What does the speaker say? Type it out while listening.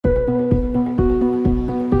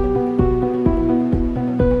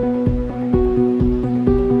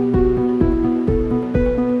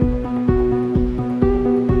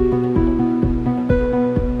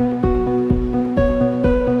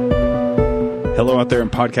Hello out there in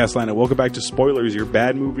podcast land, and welcome back to Spoilers, your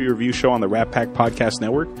bad movie review show on the Rat Pack Podcast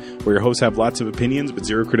Network, where your hosts have lots of opinions but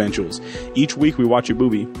zero credentials. Each week we watch a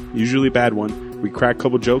movie, usually a bad one, we crack a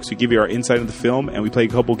couple jokes, we give you our insight of the film, and we play a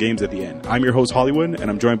couple games at the end. I'm your host, Hollywood, and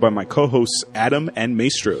I'm joined by my co-hosts, Adam and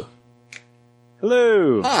Maestro.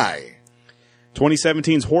 Hello. Hi.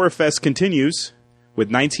 2017's Horror Fest continues with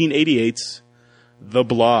 1988's The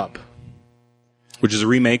Blob, which is a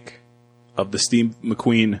remake of the Steve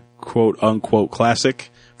McQueen quote-unquote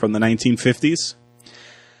classic from the 1950s.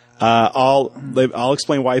 I'll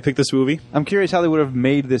explain why I picked this movie. I'm curious how they would have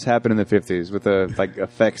made this happen in the 50s with the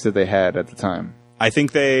effects that they had at the time. I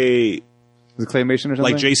think they... Was it claymation or something?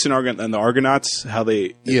 Like Jason and the Argonauts, how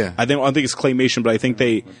they... Yeah. I don't think it's claymation, but I think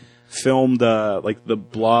they filmed the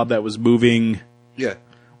blob that was moving... Yeah.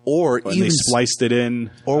 Or and even they spliced it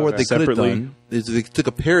in. Or what they could have separately. done is they took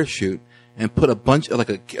a parachute and put a bunch of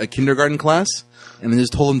a kindergarten class and then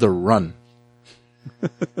just told them to run.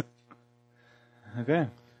 Okay.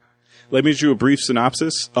 Let me do a brief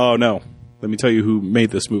synopsis. Oh, no. Let me tell you who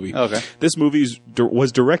made this movie. Okay. This movie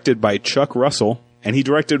was directed by Chuck Russell, and he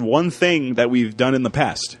directed one thing that we've done in the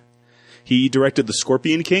past. He directed The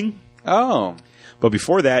Scorpion King. Oh. But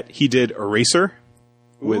before that, he did Eraser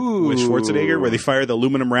with Schwarzenegger, where they fire the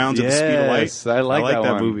aluminum rounds at the speed of light. Yes, I like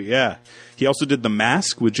that one. movie, yeah. He also did The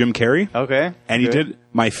Mask with Jim Carrey. Okay. And he did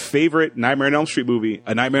my favorite Nightmare on Elm Street movie,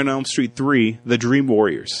 A Nightmare on Elm Street 3, The Dream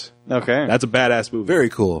Warriors. Okay. That's a badass movie. Very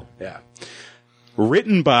cool. Yeah.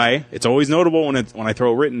 Written by, it's always notable when I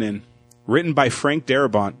throw written in, written by Frank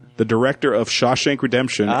Darabont, the director of Shawshank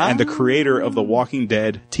Redemption and the creator of the Walking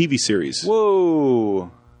Dead TV series.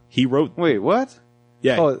 Whoa. He wrote... Wait, what?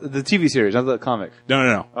 Yeah. Oh, the TV series, not the comic.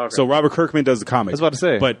 No. Okay. So Robert Kirkman does the comic. I was about to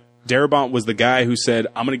say. But Darabont was the guy who said,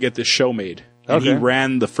 I'm going to get this show made. And he Okay.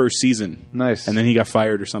 ran the first season. Nice. And then he got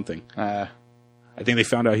fired or something. I think they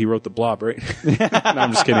found out he wrote The Blob, right? No,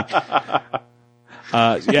 I'm just kidding.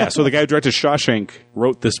 Yeah, so the guy who directed Shawshank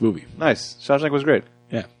wrote this movie. Nice. Shawshank was great.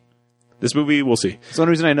 Yeah. This movie, we'll see. It's the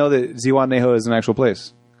only reason I know that Zihuatanejo is an actual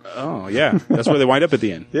place. Oh, yeah. That's where they wind up at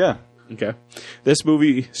the end. Yeah. Okay. This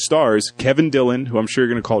movie stars Kevin Dillon, who I'm sure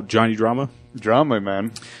you're going to call Johnny Drama. Drama,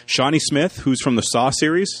 man. Shawnee Smith, who's from the Saw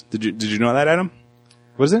series. Did you know that, Adam?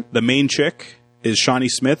 Was it? The main chick is Shawnee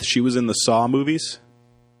Smith. She was in the Saw movies.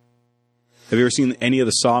 Have you ever seen any of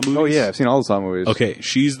the Saw movies? Oh, yeah. I've seen all the Saw movies. Okay.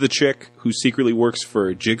 She's the chick who secretly works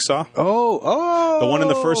for Jigsaw. Oh. The one in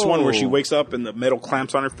the first one where she wakes up and the metal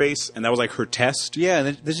clamps on her face, and that was like her test. Yeah,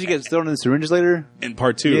 and then she gets thrown in the syringes later? In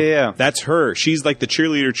part 2. Yeah. That's her. She's like the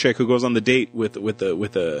cheerleader chick who goes on the date with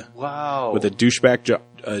a Wow. with a douchebag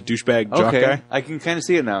jock guy. I can kind of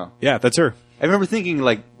see it now. Yeah, that's her. I remember thinking,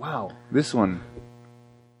 wow, this one.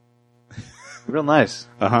 Real nice.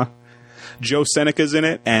 Uh-huh. Joe Seneca's in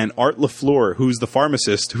it, and Art LaFleur, who's the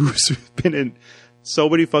pharmacist, who's been in so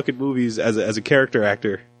many fucking movies as a character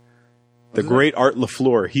actor. The great Art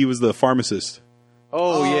LaFleur. He was the pharmacist.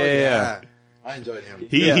 Oh, yeah. I enjoyed him.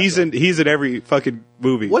 He's in every fucking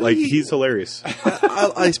movie. He's hilarious.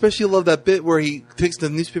 I especially love that bit where he takes the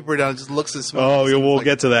newspaper down and just looks and smiles. Oh, yeah, we'll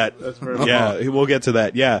get to that. Yeah, we'll get to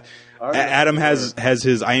that. Yeah. Adam has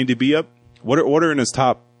his IMDb up. What are in his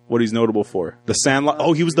top? What he's notable for? The Sandlot.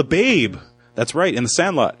 Oh, he was the Babe. That's right, in The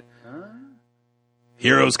Sandlot.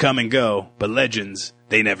 Heroes come and go, but legends,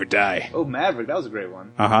 they never die. Oh, Maverick. That was a great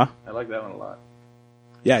one. Uh-huh. I like that one a lot.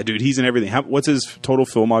 Yeah, dude, he's in everything. What's his total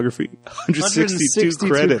filmography? 162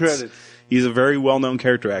 credits. He's a very well-known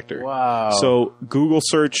character actor. Wow. So Google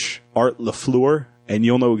search Art LaFleur, and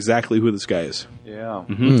you'll know exactly who this guy is. Yeah.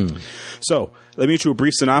 Mm-hmm. So let me get you a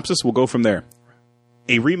brief synopsis. We'll go from there.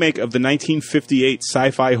 A remake of the 1958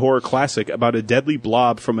 sci-fi horror classic about a deadly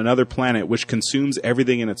blob from another planet which consumes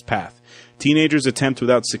everything in its path. Teenagers attempt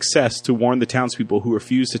without success to warn the townspeople who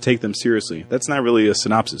refuse to take them seriously. That's not really a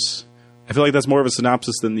synopsis. I feel like that's more of a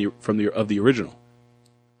synopsis than of the original.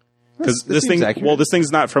 Because this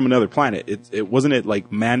thing's not from another planet. It wasn't it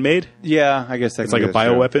like man-made? Yeah, I guess it's like a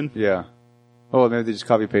bioweapon. True. Yeah. Oh, maybe they just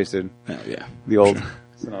copy pasted. Yeah. The old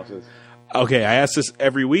synopsis. Okay, I ask this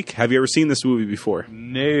every week. Have you ever seen this movie before?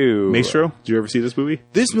 No. Maestro, did you ever see this movie?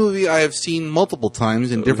 This movie I have seen multiple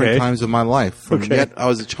times in different times of my life. From yet I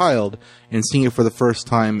was a child and seeing it for the first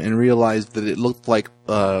time and realized that it looked like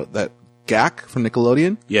that Gak from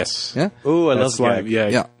Nickelodeon. Yes. Yeah. Oh, I love Slime.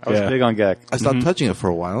 Gak. Yeah. I was big on Gak. I stopped touching it for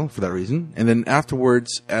a while for that reason. And then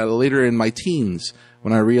afterwards, later in my teens,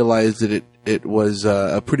 when I realized that it was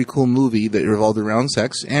a pretty cool movie that revolved around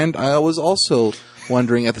sex. And I was also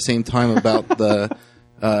wondering at the same time about the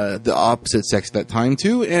opposite sex at that time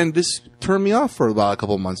too. And this turned me off for about a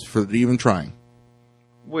couple of months for even trying.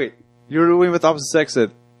 Wait, you were doing with opposite sex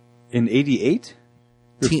in 88?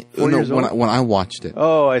 years old? when I watched it.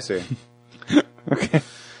 Oh, I see. Okay.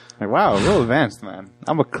 Like, wow, real advanced, man.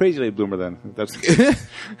 I'm a crazy late bloomer then. That's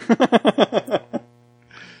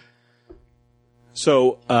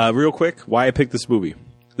So, real quick, why I picked this movie.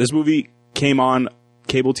 This movie came on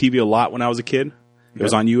cable TV a lot when I was a kid. It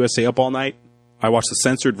was on USA Up All Night. I watched the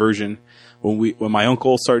censored version when my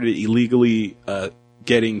uncle started illegally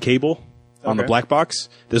getting cable on the black box.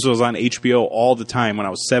 This was on HBO all the time when I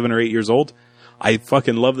was 7 or 8 years old. I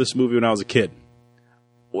fucking loved this movie when I was a kid.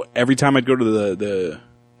 Every time I'd go to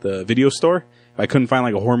the video store, if I couldn't find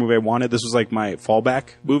like a horror movie I wanted, this was like my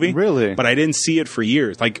fallback movie. Really? But I didn't see it for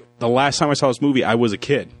years. Like the last time I saw this movie, I was a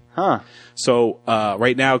kid. Huh. So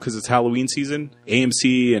right now, because it's Halloween season,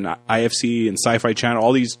 AMC and IFC and Sci-Fi Channel,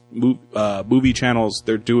 all these movie channels,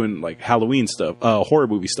 they're doing like Halloween stuff, horror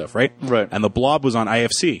movie stuff, right? Right. And The Blob was on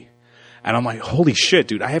IFC. And I'm like, holy shit,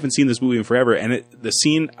 dude, I haven't seen this movie in forever. And the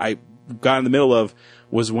scene I got in the middle of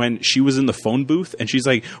was when she was in the phone booth and she's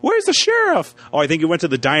like, where's the sheriff? Oh, I think he went to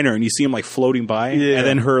the diner, and you see him like floating by. Yeah. And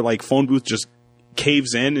then her like phone booth just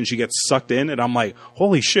caves in and she gets sucked in. And I'm like,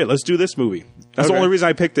 holy shit, let's do this movie. That's the only reason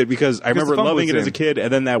I picked it, because I remember loving it as a kid,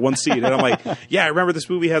 and then that one scene, and I'm like, yeah, I remember this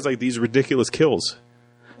movie has like these ridiculous kills.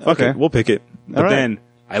 Fuck it, we'll pick it. But then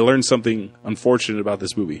I learned something unfortunate about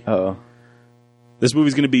this movie. Uh-oh. This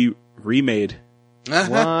movie's going to be remade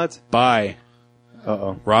What? by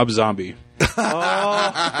Rob Zombie.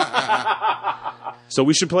 Oh. So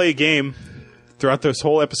we should play a game throughout this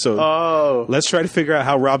whole episode. Oh. Let's try to figure out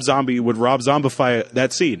how Rob Zombie would Rob Zombify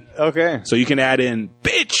that scene. Okay. So you can add in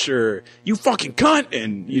bitch or you fucking cunt,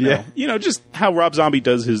 and you know just how Rob Zombie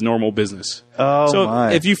does his normal business. Oh, so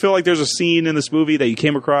my. if you feel like there's a scene in this movie that you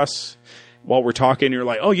came across while we're talking, you're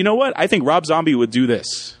like, oh, you know what? I think Rob Zombie would do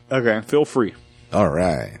this. Okay. Feel free. All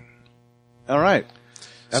right. All right.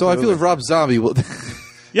 So I feel like Rob Zombie will.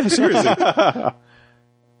 Yeah, seriously.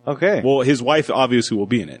 Okay. Well, his wife obviously will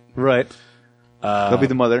be in it. Right. That'll be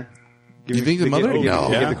the mother. You think the mother? No.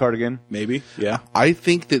 Get the cardigan. Maybe. Yeah. I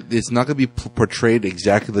think that it's not going to be portrayed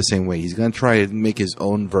exactly the same way. He's going to try and make his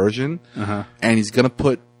own version, and he's going to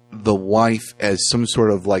put the wife as some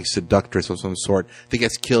sort of like seductress of some sort that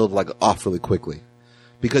gets killed like off really quickly.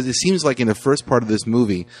 Because it seems like in the first part of this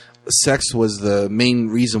movie, sex was the main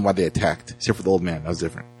reason why they attacked, except for the old man. That was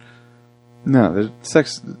different. No,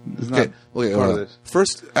 sex is not Okay, part of this.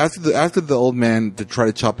 First, after the old man to try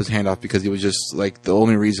to chop his hand off because he was just like the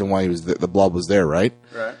only reason why he was the blob was there, right?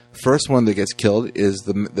 Right. First one that gets killed is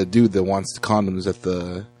the dude that wants condoms at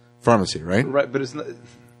the pharmacy, right? Right, but it's not.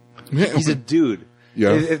 He's a dude.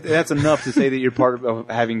 Yeah. That's enough to say that you're part of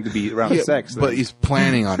having to be around sex. But he's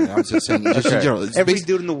planning on it. I'm just saying, just in general. Every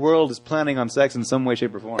dude in the world is planning on sex in some way,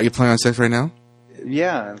 shape, or form. Are you planning on sex right now?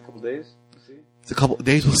 Yeah, in a couple of days. It's a couple of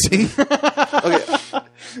days, we'll see.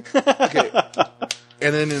 Okay.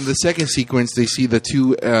 And then in the second sequence, they see the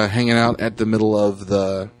two hanging out at the middle of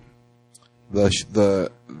the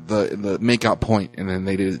makeout point, and then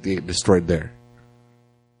they get destroyed there.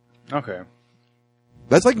 Okay.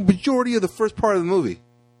 That's like majority of the first part of the movie.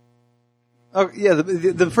 Oh yeah,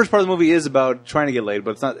 the first part of the movie is about trying to get laid,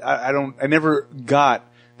 but it's not. I never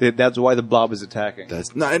got that. That's why the blob is attacking.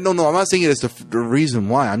 That's no. I'm not saying it's the reason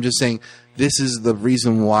why. I'm just saying this is the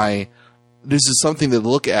reason why. This is something to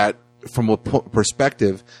look at from a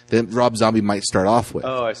perspective that Rob Zombie might start off with.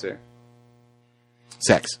 Oh, I see.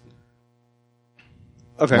 Sex.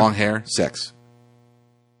 Okay. Long hair, sex.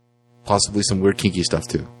 Possibly some weird kinky stuff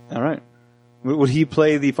too. All right. Would he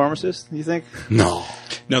play the pharmacist, you think? No.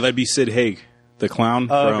 No, that'd be Sid Haig, the clown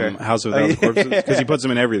from House of a Thousand Corpses, because he puts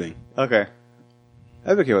him in everything. Okay.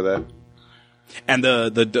 I'd be okay with that. And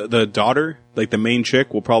the daughter, like the main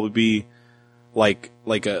chick, will probably be like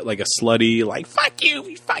a slutty, like fuck you,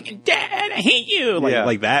 you fucking dead, I hate you,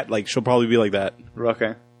 like that. Like she'll probably be like that.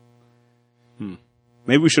 Okay.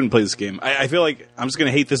 Maybe we shouldn't play this game. I feel like I'm just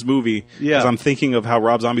gonna hate this movie because I'm thinking of how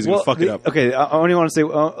Rob Zombie's gonna fuck it up. Okay, I only want to say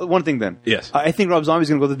one thing then. Yes. I think Rob Zombie's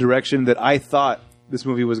gonna go the direction that I thought this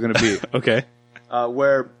movie was gonna be. Okay.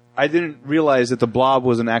 Where I didn't realize that the blob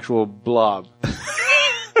was an actual blob.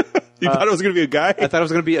 You thought it was going to be a guy? I thought it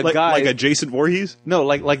was going to be a guy, like a Jason Voorhees. No,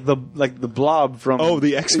 like the blob from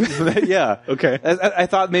the X-Men. Yeah. Okay. I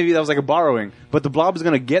thought maybe that was like a borrowing, but the blob is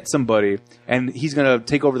going to get somebody, and he's going to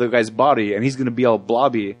take over the guy's body, and he's going to be all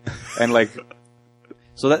blobby, and like,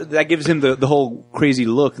 so that gives him the whole crazy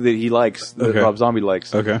look that he likes, that Rob Zombie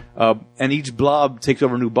likes. Okay. And each blob takes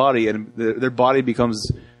over a new body, and their body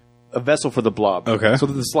becomes a vessel for the blob. Okay. So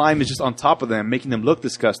that the slime is just on top of them, making them look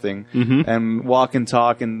disgusting and walk and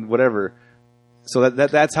talk and whatever. So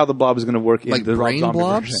that's how the blob is going to work in Like the Rob brain Zombie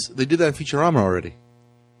blobs? version. They did that in Futurama already.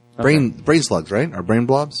 Brain slugs, right? Or brain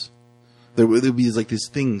blobs? there would be these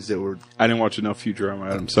things that were. I didn't watch enough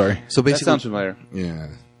Futurama. I'm sorry. So That basically, sounds familiar. yeah.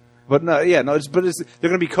 But no, they're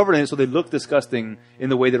going to be covered in it, so they look disgusting in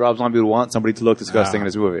the way that Rob Zombie would want somebody to look disgusting in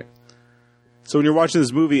his movie. So when you're watching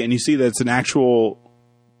this movie and you see that it's an actual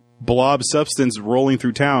blob substance rolling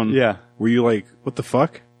through town, Yeah. were you like, what the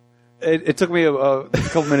fuck? It took me a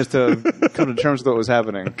couple minutes to come to terms with what was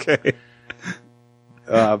happening. Okay.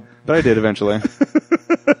 But I did eventually.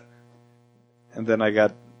 And then I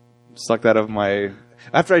got sucked out of my...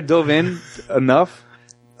 After I dove in enough,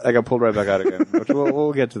 I got pulled right back out again. Which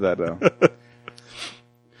we'll get to that, though.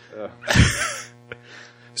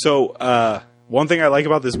 So, one thing I like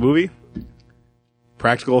about this movie,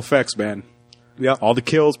 practical effects, man. Yeah. All the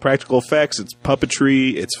kills, practical effects, it's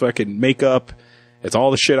puppetry, it's fucking makeup, it's all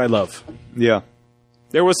the shit I love. Yeah.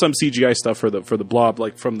 There was some CGI stuff for the blob,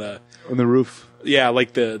 like from the... On the roof. Yeah,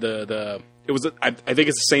 like the it was. I think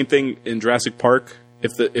it's the same thing in Jurassic Park.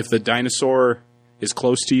 If the dinosaur is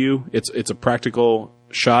close to you, it's a practical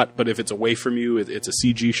shot, but if it's away from you, it's a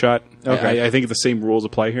CG shot. Okay. I think the same rules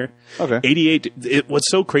apply here. Okay. 88. What's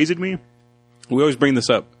so crazy to me? We always bring this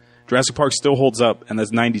up. Jurassic Park still holds up, and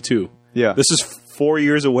that's 92. Yeah. This is 4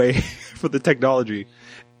 years away from the technology,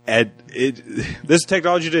 and this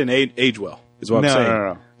technology didn't age well. Is what I'm saying.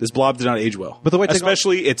 No. This blob did not age well. But the way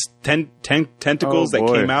especially its 10 tentacles Oh, that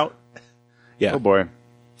boy. came out. Yeah. Oh, boy.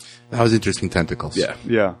 That was interesting tentacles. Yeah.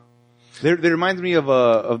 Yeah. They remind me of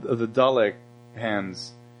the Dalek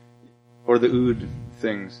hands. Or the Ood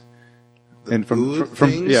things. And Ood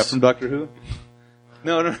things? Yeah, from Doctor Who.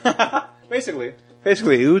 No. Basically,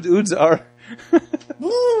 Oods are...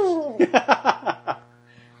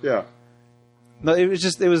 Yeah. No, it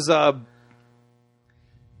was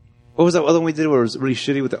what was that other one we did where it was really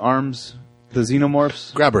shitty with the arms? The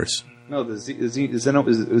xenomorphs? Grabbers. No,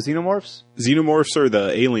 xenomorphs? Xenomorphs are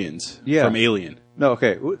the aliens from Alien. No,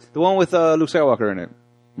 okay. The one with Luke Skywalker in it.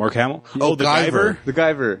 Mark Hamill? Oh, the Guyver. The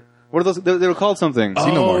Guyver. What are those? They were called something.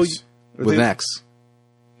 Xenomorphs. Oh, With they- an X.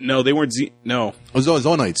 No, they weren't No. Oh,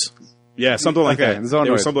 Zoonoids. Yeah, something like Okay, that. the They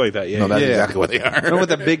were Zoonoids. something like that. Yeah. No, that's Yeah. exactly what they Remember are. when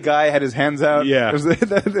the big guy had his hands out? Yeah. It was like,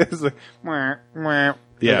 "Mwah, mwah."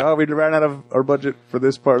 Yeah. Like, oh, we ran out of our budget for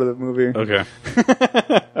this part of the movie. Okay.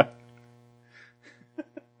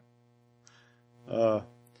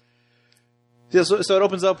 Yeah, so it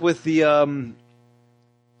opens up with the a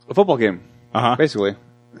football game, Uh-huh. basically.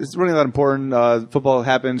 It's really not important. Football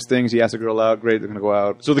happens, things. He asks a girl out. Great, they're going to go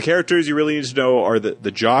out. So the characters you really need to know are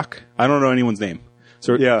the jock. I don't know anyone's name.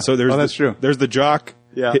 So Yeah. So there's Oh, that's true. There's the jock.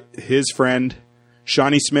 Yeah. His friend,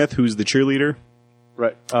 Shawnee Smith, who's the cheerleader.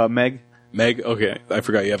 Right. Meg. Meg. Okay, I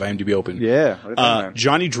forgot you have IMDb open. Yeah. Right there, man.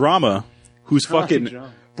 Johnny Drama, who's Johnny fucking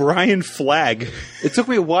Drama. Brian Flagg. It took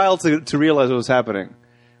me a while to realize what was happening.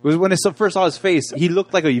 It was when I first saw his face, he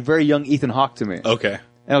looked like a very young Ethan Hawke to me. Okay.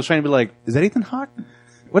 And I was trying to be like, is that Ethan Hawke?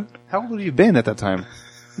 What? How old have you been at that time?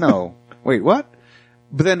 No. Wait, what?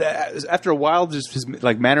 But then after a while, just his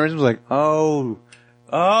like mannerisms was like, oh,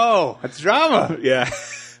 that's drama. Yeah.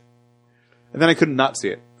 And then I couldn't not see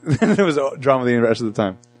it. Then it was drama the rest of the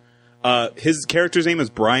time. His character's name is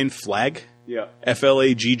Brian Flagg. Yeah.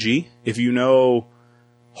 Flagg. If you know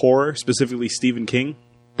horror, specifically Stephen King,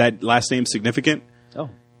 that last name's significant. Oh.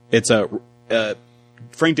 It's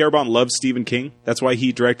Frank Darabont loves Stephen King. That's why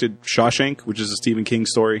he directed Shawshank, which is a Stephen King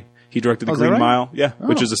story. He directed The is that Green right? Mile,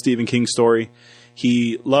 which Oh. is a Stephen King story.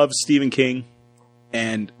 He loves Stephen King,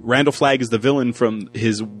 and Randall Flagg is the villain from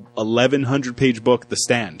his 1,100-page book, The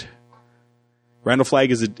Stand. Randall Flagg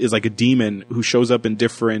is like a demon who shows up in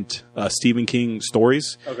different Stephen King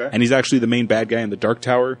stories. Okay. And he's actually the main bad guy in the Dark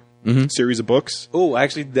Tower series of books. Oh, I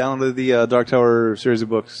actually downloaded the Dark Tower series of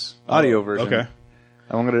books audio version. Okay.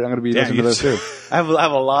 I'm gonna be Damn, listening to you those too. I have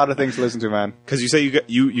a lot of things to listen to, man. Because you say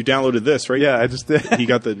you downloaded this, right? Yeah, I just did. He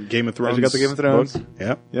got the Game of Thrones. I got the Game of Thrones. book.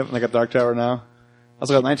 Yeah. Yep, and I got Dark Tower now. I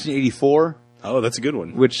also got 1984, Oh, that's a good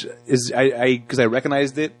one. which is because I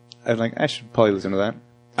recognized it. I was like, I should probably listen to that.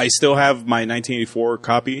 I still have my 1984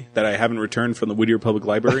 copy that I haven't returned from the Whittier Public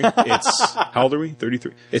Library. It's how old are we?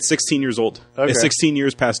 33. It's 16 years old. Okay. It's 16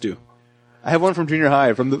 years past due. I have one from junior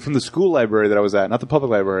high from the school library that I was at, not the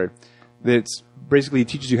public library. That's basically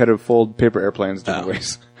teaches you how to fold paper airplanes different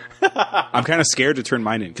ways. I'm kind of scared to turn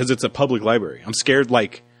mine in because it's a public library. I'm scared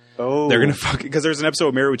like they're gonna fuck because there's an episode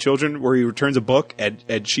of Married with Children where he returns a book and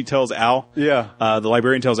she tells Al, Yeah. the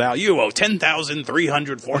librarian tells Al, you owe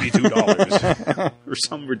 $10,342 or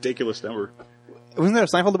some ridiculous number. Wasn't there a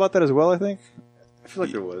Seinfeld about that as well? I think. I feel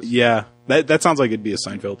like there was. Yeah, that sounds like it'd be a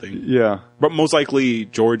Seinfeld thing. Yeah. But most likely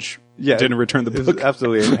George didn't return the It was book.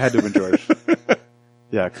 absolutely, it had to have been George.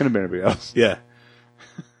 Yeah, it couldn't have been anybody else. Yeah.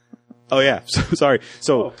 Oh yeah, so, sorry.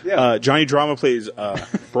 So yeah. Johnny Drama plays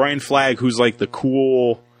Brian Flagg, who's like the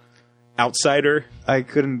cool outsider.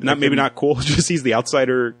 Maybe not cool, just he's the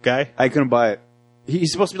outsider guy. I couldn't buy it.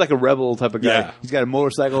 He's supposed to be like a rebel type of guy. Yeah. He's got a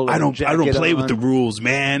motorcycle. I don't play with the rules,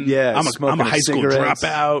 man. Yeah, I'm a smoking high school cigarettes.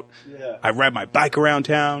 dropout. Yeah. I ride my bike around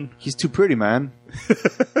town. He's too pretty, man.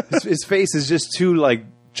 his face is just too like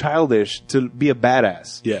childish to be a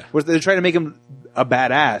badass. Yeah. Where they're trying to make him a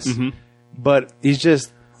badass, but he's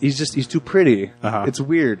too pretty. Uh-huh. It's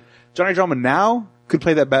weird. Johnny Drama now could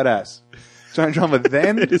play that badass. Johnny Drama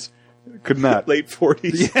then It is could not. late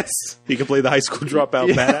 40s. Yes. He can play the high school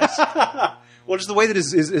dropout badass. Well, just the way that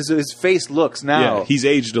his face looks now. Yeah, he's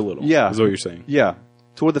aged a little. Yeah. is what you're saying. Yeah.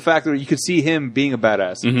 Toward the fact that you could see him being a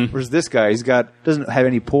badass. Mm-hmm. Whereas this guy, doesn't have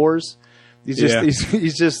any pores. He's just, Yeah.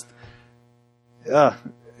 he's just,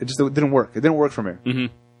 it didn't work. It didn't work for me.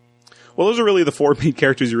 Mm-hmm. Well, those are really the four main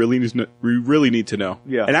characters you really need to know.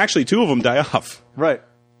 Yeah. And actually, two of them die off. Right.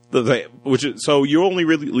 So you only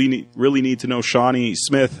really need to know Shawnee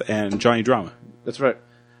Smith and Johnny Drama. That's right.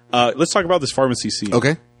 Let's talk about this pharmacy scene.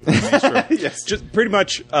 Okay. Yes. Just pretty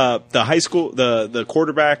much the high school, the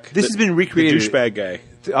quarterback. This has been recreated. The douchebag guy.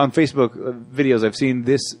 On Facebook videos, I've seen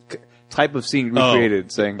this type of scene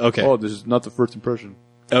recreated, saying, okay. "Oh, this is not the first impression."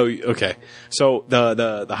 Oh, okay. So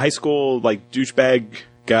the high school like douchebag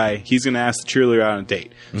guy, he's gonna ask the cheerleader out on a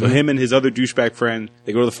date. So him and his other douchebag friend,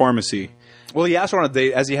 they go to the pharmacy. Well, he asked her on a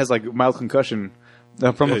date as he has like mild concussion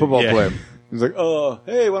from a football yeah. play. He's like,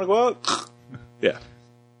 hey, want to go out?" Yeah.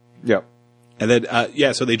 Yeah. And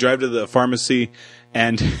then, so they drive to the pharmacy,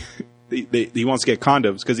 and he wants to get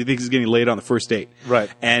condoms because he thinks he's getting laid on the first date.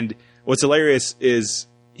 Right. And what's hilarious is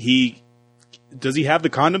does he have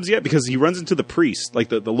the condoms yet? Because he runs into the priest, like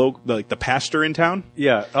the pastor in town.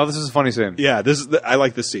 Yeah. Oh, this is a funny scene. Yeah, I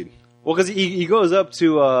like this scene. Well, because he goes up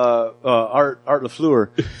to Art Lafleur,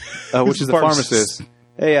 which is the pharmacist.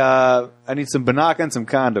 Hey, I need some Banaka and some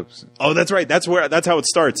condoms. Oh, that's right. That's how it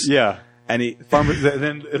starts. Yeah. And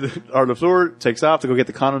then Art Lafleur takes off to go get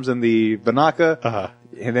the condoms and the Banaka. Uh-huh.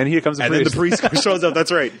 And then here comes the And priest. then the priest shows up.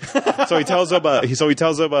 That's right. So he tells him.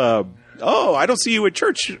 Oh, I don't see you at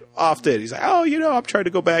church often. He's like, oh, I'm trying to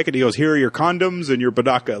go back. And he goes, here are your condoms and your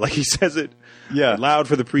Banaka. Like he says it, loud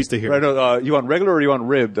for the priest to hear. Right, no, you want regular or you want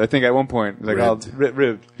ribbed? I think at one point he's like, Ribbed.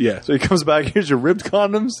 ribbed. Yeah. So he comes back. Here's your ribbed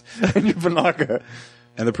condoms and your Banaka.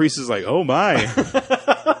 And the priest is like, oh my.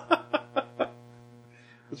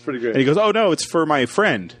 That's pretty great. And he goes, oh no, it's for my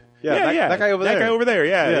friend. Yeah, that guy over there. That guy over there.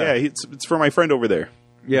 Yeah. It's for my friend over there.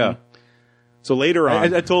 Yeah. So later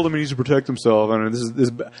on, I told him he needs to protect himself. And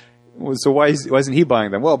so why isn't he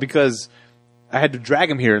buying them? Well, because I had to drag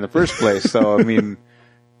him here in the first place. So I mean,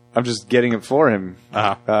 I'm just getting it for him.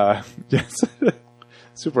 Yes.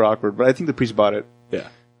 Super awkward, but I think the priest bought it. yeah.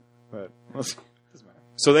 But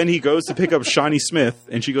So then he goes to pick up Shawnee Smith,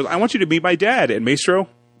 and she goes, I want you to meet my dad. And Maestro,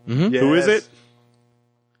 who is it?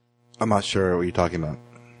 I'm not sure what you're talking about.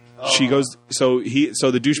 She goes, so the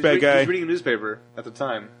douchebag guy. He's reading a newspaper at the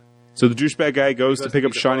time. So the douchebag guy goes to pick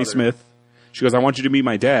up Shawnee Smith. She goes, I want you to meet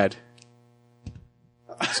my dad.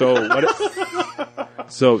 So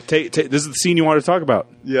what? So this is the scene you want to talk about.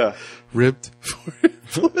 Yeah. Ribbed.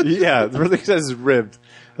 Yeah, the first thing he says is ribbed.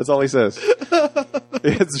 That's all he says.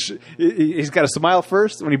 He's got a smile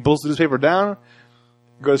first when he pulls the newspaper down,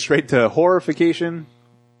 goes straight to horror,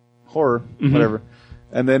 whatever,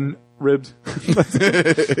 and then ribbed.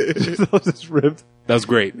 Just ribbed. That was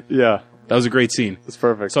great. Yeah, That was a great scene. that's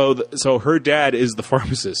perfect. So her dad is the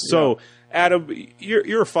pharmacist. So Adam,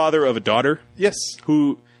 you're a father of a daughter yes,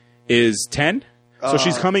 who is 10. So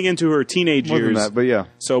she's coming into her teenage more than years. that, but yeah.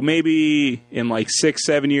 So maybe in like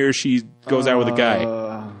 6-7 years she goes out with a guy.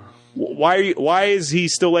 Why is he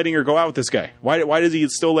still letting her go out with this guy? Why does he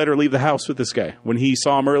still let her leave the house with this guy when he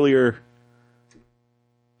saw him earlier?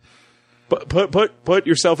 Put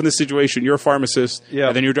yourself in this situation. You're a pharmacist,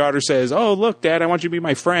 and then your daughter says, "Oh, look, Dad, I want you to be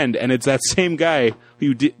my friend," and it's that same guy who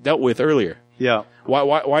you dealt with earlier. Yeah.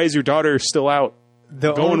 Why is your daughter still out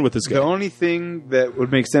going with this guy? The only thing that would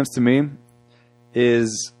make sense to me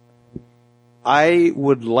is I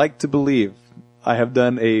would like to believe I have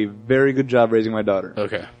done a very good job raising my daughter.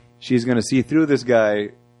 Okay. She's going to see through this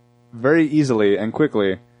guy very easily and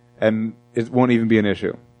quickly, and it won't even be an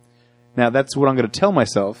issue. Now, that's what I'm going to tell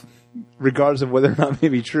myself, regardless of whether or not it may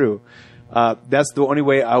be true. That's the only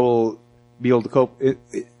way I will be able to cope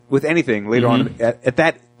with anything later on. At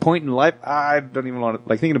that point in life, I don't even want to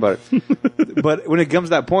like thinking about it. But when it comes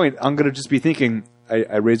to that point, I'm going to just be thinking,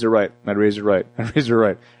 I raised her right. I raised her right. I raised her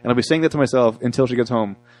right. And I'll be saying that to myself until she gets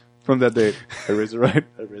home from that date. I raised her right.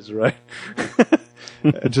 I raised her right.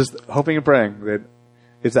 Just hoping and praying that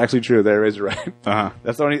it's actually true. That is right. Uh-huh.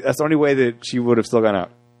 That's the only way that she would have still gone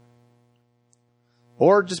out.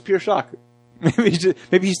 Or just pure shock. Maybe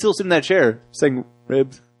he's still sitting in that chair saying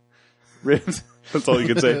ribs. That's all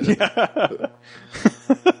you can say.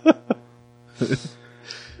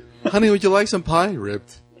 Honey, would you like some pie?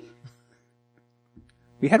 Ribbed.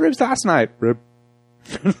 We had ribs last night. Rib.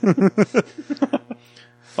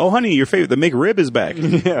 Oh, honey, your favorite, the McRib is back.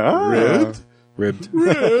 Yeah. Ribbed.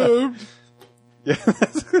 Yeah,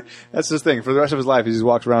 that's his thing. For the rest of his life, he just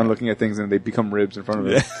walks around looking at things and they become ribs in front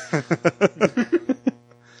of him.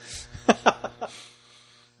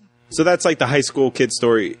 So that's like the high school kid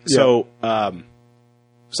story. Yeah. So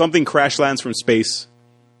something crash lands from space,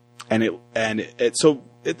 and this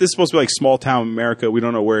is supposed to be like small town America. We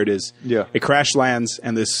don't know where it is. Yeah. It crash lands,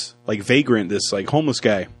 and this like vagrant, this like homeless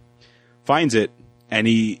guy, finds it, and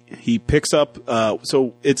he picks up.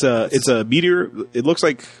 So it's a meteor. It looks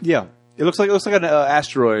like Yeah, it looks like an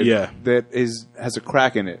asteroid. Yeah. That has a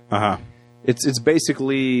crack in it. It's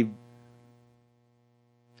basically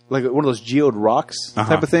like one of those geode rocks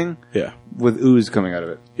type of thing. Yeah. With ooze coming out of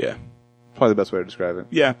it. Yeah. Probably the best way to describe it.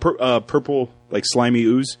 Yeah, purple, like slimy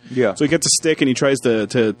ooze. Yeah. So he gets a stick and he tries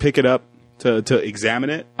to pick it up to examine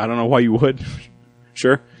it. I don't know why you would.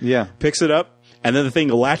 Sure. Yeah. Picks it up, and then the thing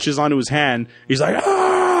latches onto his hand. He's like,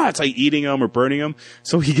 ah! It's like eating him or burning him.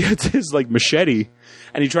 So he gets his like machete,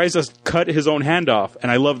 and he tries to cut his own hand off.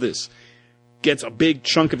 And I love this. Gets a big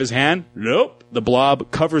chunk of his hand. Nope. The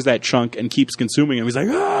blob covers that chunk and keeps consuming him. He's like,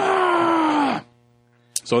 ah!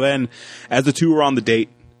 So then, as the two are on the date,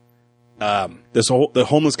 the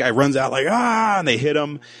homeless guy runs out like, ah, and they hit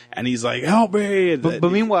him, and he's like, help me. But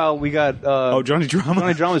meanwhile, we got Johnny Drama.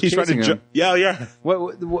 Johnny Drama's He's chasing him. Yeah.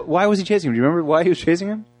 Why was he chasing him? Do you remember why he was chasing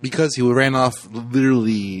him? Because he ran off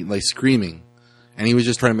literally like screaming. And he was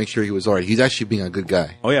just trying to make sure he was all right. He's actually being a good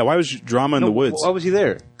guy. Oh, yeah. Why was Drama in the woods? Why was he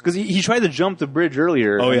there? Because he tried to jump the bridge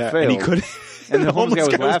earlier. Oh, yeah. And failed. And he couldn't. And the homeless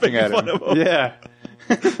guy was laughing at him. Yeah.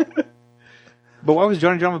 But why was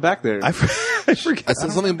Johnny Drama back there? I forget. I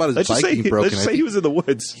said something about his bike being broken. Let's just say he was in the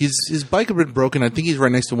woods. His bike had been broken. I think he's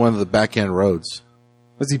right next to one of the back end roads.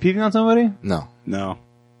 Was he peeping on somebody? No.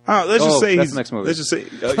 Let's just say that's he's the next movie. Let's just say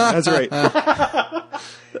that's right.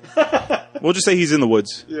 We'll just say he's in the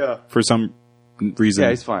woods. Yeah. For some reason. Yeah,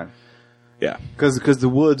 he's fine. Yeah. Because the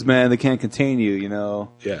woods, man, they can't contain you, you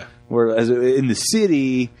know? Yeah. Whereas in the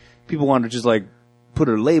city, people want to just like put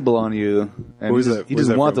a label on you. And he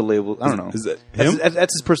doesn't want the label. I don't know. Is that him?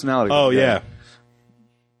 That's his personality. Oh, yeah.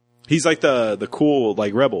 He's like the cool,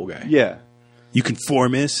 like, rebel guy. Yeah. You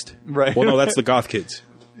conformist. Right. Well, no, that's the goth kids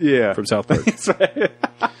Yeah. from South Park. That's right.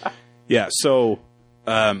 Yeah, so,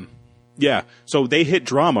 so they hit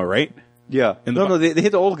Drama, right? Yeah. They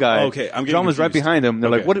hit the old guy. Okay, I'm getting Drama's right confused. behind him. They're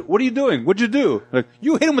Okay. like, what are you doing? What'd you do? Like,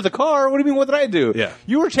 you hit him with the car. What do you mean, what did I do? Yeah.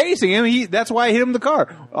 You were chasing him. That's why I hit him with the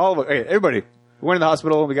car. All of it. Hey, everybody, we're in the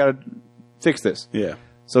hospital. We got to fix this. Yeah.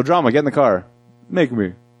 So Drama, get in the car. Make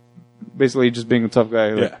me. Basically just being a tough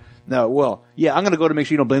guy. Like, Yeah. No, well, yeah, I'm going to go to make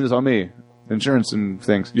sure you don't blame this on me. Insurance and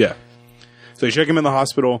things. Yeah. So you check him in the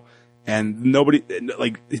hospital, and nobody,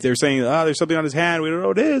 like, they're saying, there's something on his hand. We don't know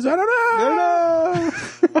what it is. I don't know.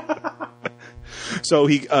 So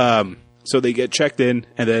so they get checked in,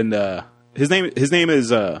 and then his name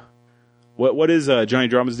is what is Johnny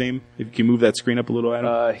Drama's name? If you can move that screen up a little,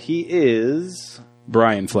 Adam. He is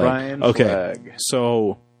Brian Flagg. Brian Okay. Flagg.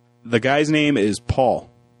 So the guy's name is Paul.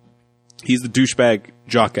 He's the douchebag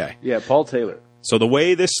jock guy. Yeah, Paul Taylor. So the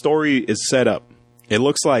way this story is set up, it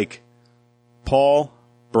looks like Paul,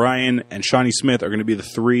 Brian, and Shawnee Smith are going to be the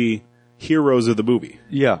three heroes of the movie.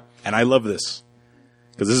 Yeah. And I love this.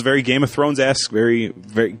 Because this is very Game of Thrones-esque, very,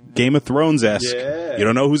 very Game of Thrones-esque. Yeah. You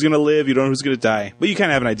don't know who's going to live, you don't know who's going to die. But you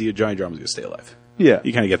kind of have an idea Johnny Drama's going to stay alive. Yeah.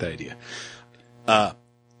 You kind of get that idea.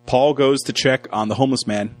 Paul goes to check on the homeless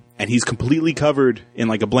man, and he's completely covered in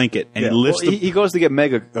like a blanket. And he lifts he goes to get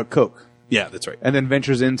Meg a Coke. Yeah, that's right. And then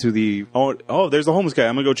ventures into the... Oh, there's the homeless guy.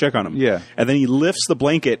 I'm going to go check on him. Yeah. And then he lifts the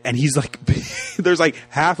blanket, and he's like, there's like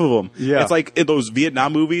half of him. Yeah. It's like in those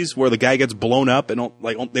Vietnam movies where the guy gets blown up and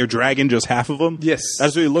like they're dragging just half of him. Yes.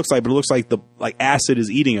 That's what it looks like, but it looks like the like acid is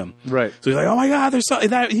eating him. Right. So he's like, oh my God, there's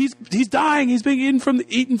something that he's dying. He's being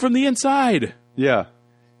eaten from the inside. Yeah.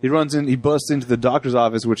 He runs in, he busts into the doctor's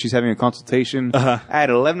office, which he's having a consultation at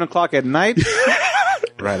 11 o'clock at night.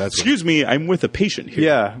 Right. That's Excuse me, I'm with a patient here.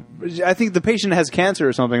 Yeah. I think the patient has cancer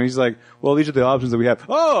or something. He's like, well, these are the options that we have.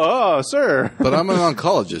 Oh, sir. But I'm an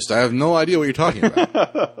oncologist. I have no idea what you're talking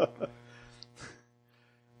about.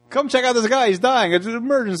 Come check out this guy. He's dying. It's an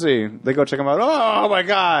emergency. They go check him out. Oh, my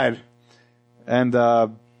God. And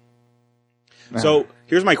So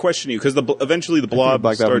here's my question to you, because eventually the blob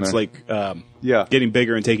blacked out in starts there. like getting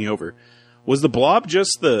bigger and taking over. Was the blob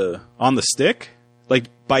just on the stick? Like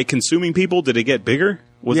by consuming people, did it get bigger?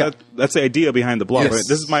 That's the idea behind the blob? Yes. Right?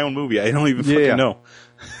 This is my own movie. I don't even fucking know.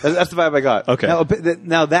 That's the vibe I got. Okay.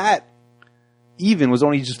 Now that even was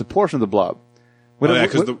only just a portion of the blob.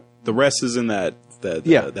 Because the rest is in that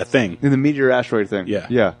thing. In the meteor asteroid thing. Yeah.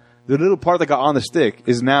 Yeah. The little part that got on the stick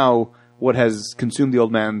is now what has consumed the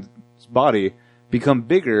old man's body, become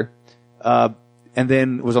bigger, and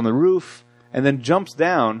then was on the roof, and then jumps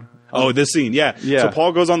down. Oh, this scene, yeah. So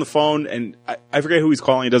Paul goes on the phone, and I forget who he's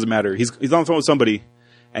calling. It doesn't matter. He's on the phone with somebody,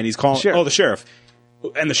 and he's calling. Sheriff. Oh, the sheriff.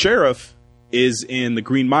 And the sheriff is in the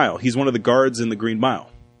Green Mile. He's one of the guards in the Green Mile.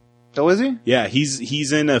 Oh, is he? Yeah,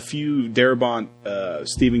 he's in a few Darabont,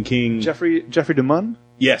 Stephen King. Jeffrey DeMunn?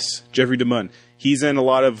 Yes, Jeffrey DeMunn. He's in a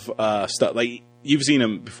lot of stuff. Like, you've seen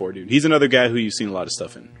him before, dude. He's another guy who you've seen a lot of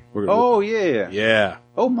stuff in. Yeah. Yeah.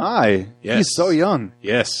 Oh, my. Yes. He's so young.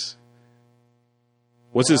 Yes.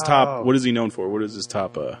 What's his top? What is he known for? What is his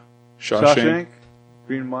top? Shawshank?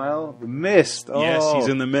 Green Mile? The Mist. Oh. Yes, he's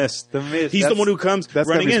in The Mist. The Mist. He's the one who comes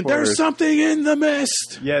running in. Spoilers. There's something in the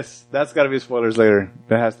mist. Yes, that's got to be spoilers later.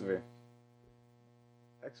 That has to be.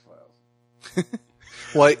 X-Files.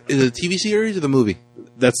 What, is it a TV series or the movie?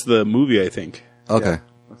 That's the movie, I think. Okay. Yeah,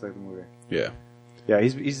 looks like the movie. Yeah. Yeah,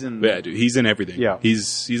 he's in... Yeah, dude. He's in everything. Yeah.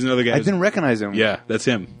 He's another guy. I didn't recognize him. Yeah, that's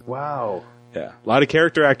him. Wow. Yeah. A lot of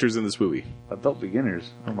character actors in this movie. Adult beginners.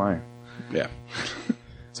 Oh, my. Yeah.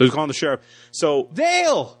 So he's calling the sheriff. So...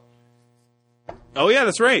 Dale! Oh, yeah,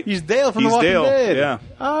 that's right. He's Dale from He's The Walking Dale. Dead. Yeah.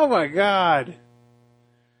 Oh, my God.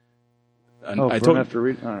 And Oh, I Burn told After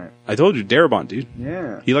Read. All right. I told you, Darabont, dude.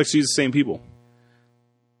 Yeah. He likes to use the same people.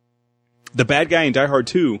 The bad guy in Die Hard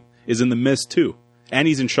 2 is in The Mist, too. And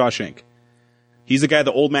he's in Shawshank. He's the guy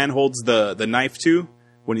the old man holds the knife to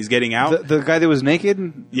when he's getting out. The guy that was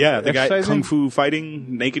naked? Yeah, the guy, exercising? kung fu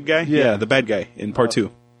fighting naked guy. Yeah. The bad guy in part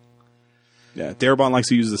 2. Yeah, Darabont likes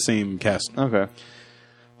to use the same cast. Okay.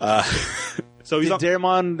 So he's Did on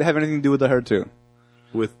Darabont have anything to do with Die Hard 2?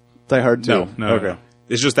 with Die Hard 2? no. Okay. No.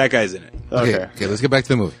 It's just that guy's in it. Okay, let's get back to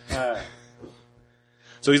the movie.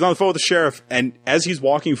 So he's on the phone with the sheriff, and as he's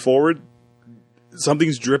walking forward,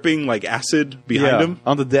 something's dripping like acid behind him.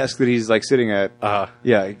 On the desk that he's like sitting at.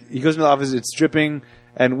 Yeah, he goes into the office, it's dripping,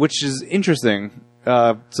 and which is interesting.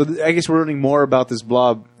 I guess we're learning more about this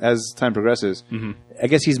blob as time progresses. Mm-hmm. I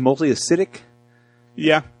guess he's mostly acidic.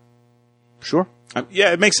 Yeah. Sure.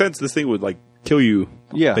 Yeah, it makes sense. This thing would like kill you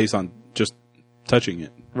Yeah. based on just touching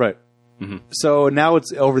it. Right. Mm-hmm. So now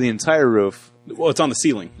it's over the entire roof. Well, it's on the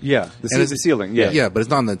ceiling. Yeah. The ceiling. Yeah. Yeah, but it's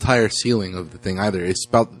not on the entire ceiling of the thing either. It's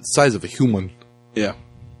about the size of a human. Yeah.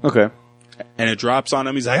 Okay. And it drops on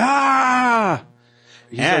him. He's like, ah!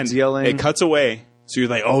 He And starts yelling. it cuts away. So you're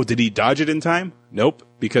like, oh, did he dodge it in time? Nope.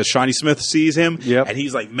 Because Shawnee Smith sees him. Yep. And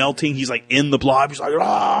he's like melting. He's like in the blob. He's like,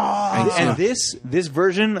 ah! And this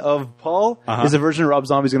version of Paul is the version Rob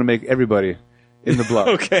Zombie's going to make everybody in the blob.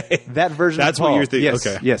 Okay. That version That's of Paul. what you're thinking. Yes.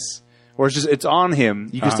 Okay. Yes. Or it's on him.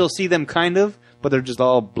 You can still see them kind of, but they're just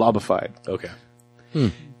all blobified. Okay.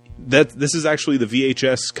 This is actually the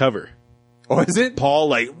VHS cover. Oh, is it? Paul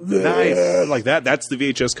like like that. That's the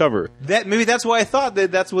VHS cover. Maybe that's why I thought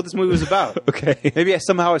that's what this movie was about. Okay. Maybe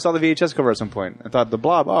somehow I saw the VHS cover at some point. I thought the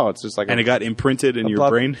blob. Oh, it's just like And it got imprinted in your blob.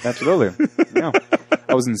 brain. Absolutely. Yeah.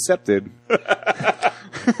 I was incepted.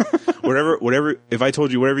 Whatever. If I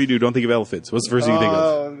told you whatever you do, don't think of elephants. What's the first thing you think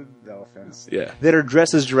of? Elephants. Yeah. That are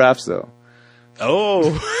dressed as giraffes, though.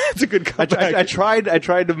 Oh, that's a good comeback. I tried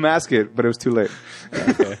to mask it, but it was too late.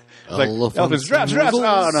 Okay. It's like, elephants, giraffes.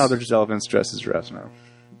 Oh, no, they're just elephants dressed as giraffes now.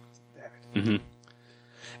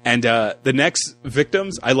 And the next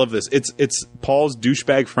victims, I love this. It's Paul's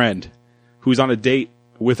douchebag friend who's on a date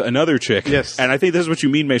with another chick. Yes. And I think this is what you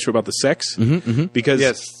mean, Maestro, about the sex. Because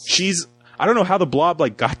Yes. she's... I don't know how the blob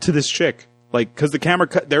like got to this chick. Like, because the camera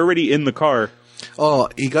cut... They're already in the car. Oh,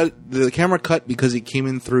 he got the camera cut because he came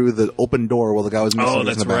in through the open door while the guy was missing. Oh,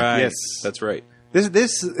 that's in the back. right. Yes. That's right.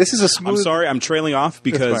 This is a smooth... I'm sorry, I'm trailing off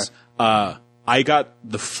because I got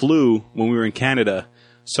the flu when we were in Canada.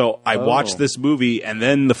 So I watched this movie and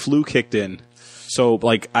then the flu kicked in. So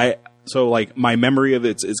my memory of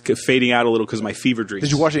it is fading out a little because of my fever dreams.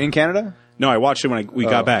 Did you watch it in Canada? No, I watched it when we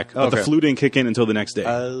got back. But the Okay. flu didn't kick in until the next day.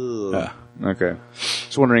 Oh. Okay.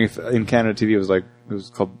 Just wondering if in Canada TV it was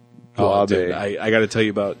called Oh, Blob. dude, I got to tell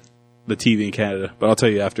you about the TV in Canada, but I'll tell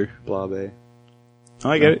you after. Blob. Oh,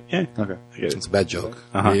 I get it. Yeah. Okay. I get It's it. a bad joke.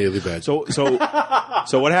 Really bad. So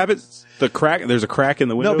what happens? There's a crack in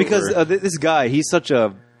the window? No, because or- this guy, he's such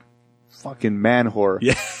a fucking man whore.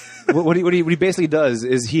 yeah. What he basically does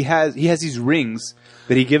is he has these rings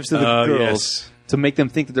that he gives to the girls yes. to make them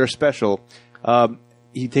think that they're special.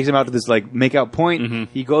 He takes them out to this like makeout point.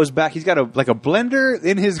 He goes back. He's got a blender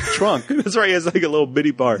in his trunk. That's right. He has like a little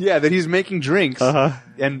bitty bar. Yeah, that he's making drinks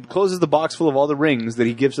and closes the box full of all the rings that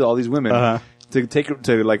he gives to all these women to take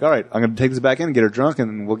to like. All right, I'm going to take this back in and get her drunk,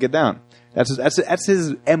 and we'll get down. That's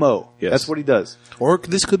his MO. Yes. That's what he does. Or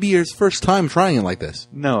this could be his first time trying it like this.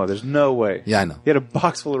 No, there's no way. Yeah, I know. He had a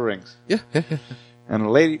box full of rings Yeah. and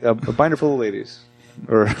a binder full of ladies.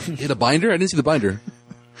 Or He had a binder? I didn't see the binder.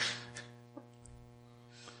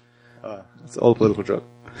 it's an old political joke.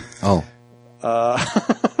 Oh.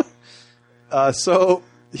 So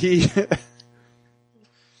he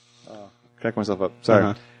crack myself up.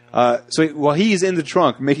 Sorry. So while he's in the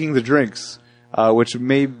trunk making the drinks, which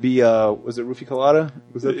may be was it roofie colada?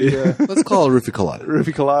 Was that the Let's call it roofie colada.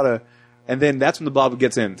 roofie colada? And then that's when the Blob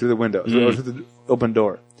gets in through the window, or through the open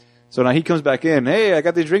door. So now he comes back in. Hey, I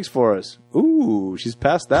got these drinks for us. Ooh, she's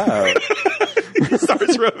passed out.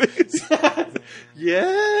 Starts rubbing.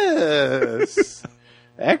 Yes.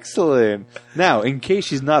 Excellent. Now, in case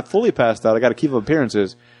she's not fully passed out, I got to keep up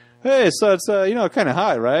appearances. Hey, so it's kind of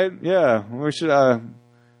hot, right? Yeah, we should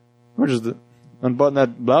we're just unbutton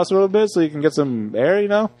that blouse a little bit so you can get some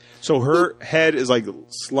air. So her head is like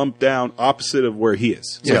slumped down opposite of where he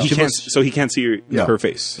is. So Yeah. he can't see her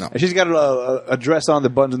face. No. And she's got a dress on, the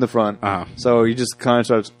buttons in the front. So he just kind of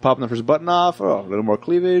starts popping the first button off. Oh, a little more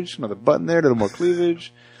cleavage. Another button there, a little more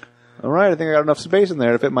cleavage. All right, I think I got enough space in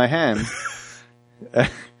there to fit my hand.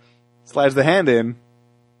 Slides the hand in,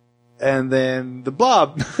 and then the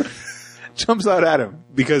Blob jumps out at him.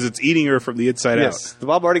 Because it's eating her from the inside Yes, the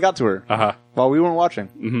Blob already got to her while we weren't watching.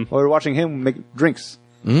 While we were watching him make drinks.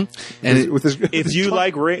 And With his, If you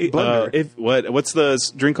like what's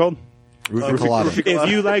the drink called? roofie colada. If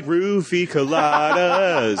you like roofie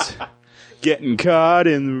coladas, getting caught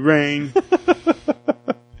in the rain.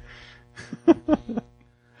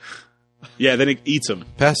 Yeah, then it eats him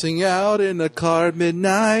Passing out in a car at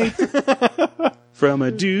midnight. from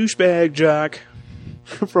a douchebag jock.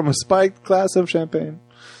 from a spiked glass of champagne.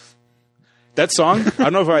 That song, I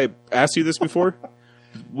don't know if I asked you this before.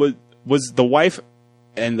 Was the wife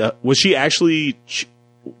and was she actually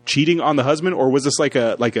cheating on the husband, or was this like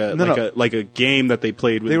a game that they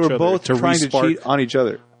played with They each were other both to trying re-spark? to cheat on each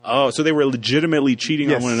other. Oh, so they were legitimately cheating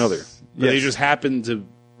Yes. on one another. But Yes. they just happened to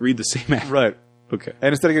read the same act. Right. Okay. And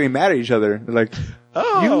instead of getting mad at each other, they're like,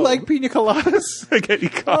 Oh. you like pina coladas? Getting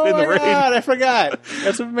caught Oh in the my rain. God, I forgot.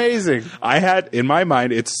 That's amazing. I had in my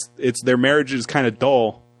mind it's their marriage is kind of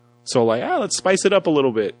dull, so like let's spice it up a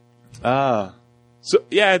little bit. Ah. So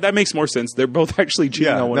yeah, that makes more sense. They're both actually cheating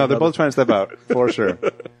Yeah, on one no, another. they're both trying to step out, for sure.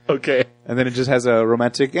 Okay. And then it just has a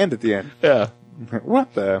romantic end at the end. Yeah.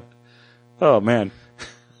 What the? Oh man.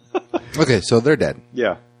 Okay, so they're dead.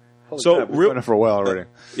 Yeah. So We've been it for a while already.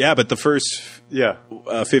 Yeah, but the first Yeah.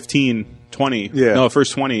 15, 20. Yeah. No,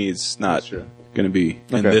 first 20 is not true. going to be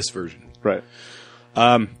in Okay. this version. Right.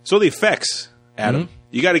 So the effects, Adam,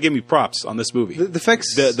 you got to give me props on this movie. The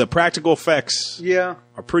effects. The practical effects yeah.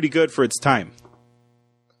 are pretty good for its time.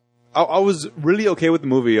 I was really okay with the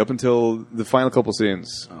movie up until the final couple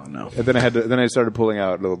scenes. Oh no. And then I started pulling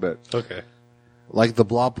out a little bit. Okay. Like the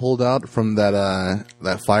Blob pulled out from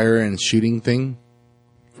that fire and shooting thing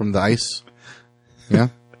from the ice. Yeah?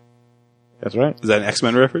 That's right. Is that an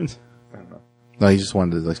X-Men reference? No, he just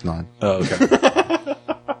wanted to like nod. Oh, okay.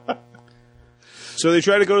 So they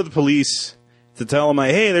try to go to the police to tell them,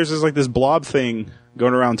 like, hey, there's this blob thing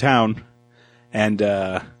going around town. And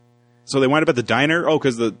so they wind up at the diner. Oh,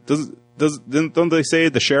 because don't they say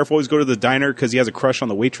the sheriff always go to the diner because he has a crush on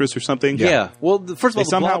the waitress or something? Yeah. Well, first of all, They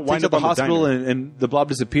somehow the Blob wind takes up up the on the hospital diner. and the Blob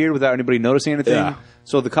disappeared without anybody noticing anything. Yeah.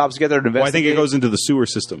 So the cops get there and investigate. Well, I think it goes into the sewer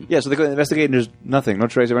system. Yeah, so they go investigate and there's nothing, no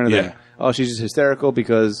trace of anything. Yeah. Oh, she's just hysterical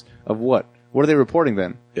because of what? What are they reporting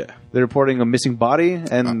then? Yeah. They're reporting a missing body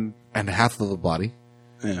and And half of the body.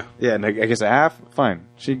 Yeah. yeah, and I guess a half. Fine,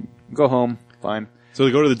 she go home. Fine. So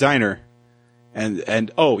they go to the diner.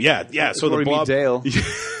 And oh, yeah. So where the we meet blob. Dale.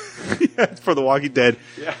 Yeah, for The Walking Dead.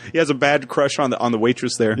 Yeah. He has a bad crush on the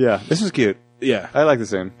waitress there. Yeah, this is cute. Yeah. I like the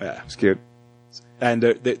scene. Yeah. It's cute. And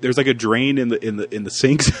there's like a drain in the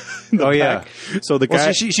sinks. in the Oh, yeah. back. So the guy.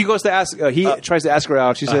 Well, she goes to ask. He tries to ask her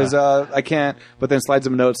out. She says, "I can't," but then slides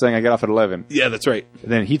him a note saying, "I get off at 11." Yeah, that's right.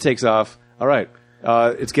 And then he takes off. All right,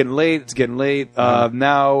 it's getting late. It's getting late.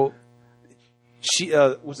 Now, she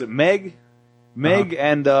was it Meg? Meg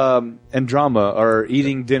and Drama are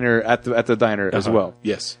eating dinner at the diner as well.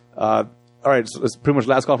 Yes. All right, so it's pretty much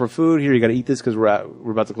last call for food. Here, you got to eat this because we're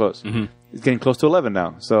about to close. Mm-hmm. It's getting close to 11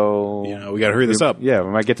 now, so We got to hurry this up. Yeah, we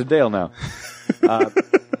might get to Dale now.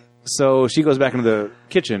 So she goes back into the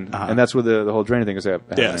kitchen, and that's where the whole drain thing is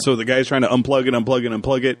happening. Yeah, so the guy's trying to unplug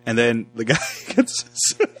it, and then the guy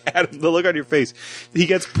gets, Adam, the look on your face, he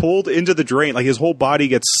gets pulled into the drain, like his whole body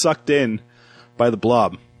gets sucked in by the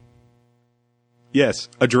blob. Yes,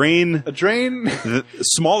 a drain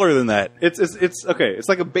smaller than that. It's okay. It's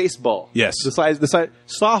like a baseball. Yes. The size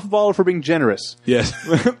softball for being generous. Yes.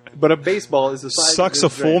 But a baseball is the size Sucks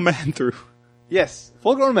of a this drain. full man through. Yes.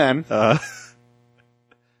 Full grown man.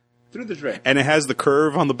 Through the drain. And it has the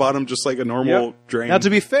curve on the bottom just like a normal drain. Now, to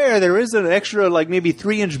be fair, there is an extra, like, maybe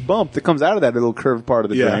 3-inch bump that comes out of that little curved part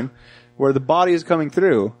of the drain where the body is coming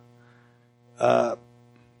through. The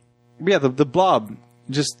blob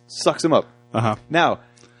just sucks him up. Now,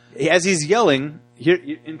 as he's yelling, here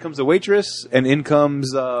in comes the waitress, and in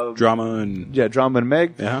comes Drama and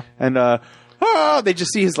Meg. Yeah. And they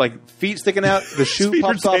just see his like feet sticking out. The shoe Feet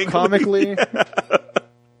are pops off dangling. comically.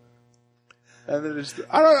 And they're just,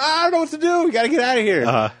 I don't know what to do. We got to get out of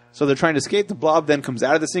here. So they're trying to escape. The blob then comes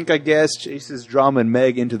out of the sink, I guess, chases Drama and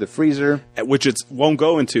Meg into the freezer. which it won't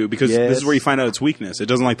go into because this is where you find out its weakness. It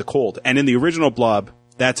doesn't like the cold. And in the original blob,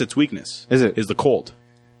 that's its weakness. Is it? Is the cold.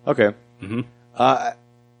 Okay. Mm-hmm.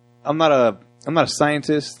 I'm not a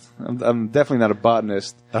scientist. I'm definitely not a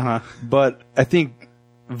botanist. But I think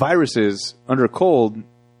viruses under cold,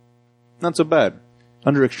 not so bad.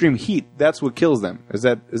 Under extreme heat, that's what kills them. Is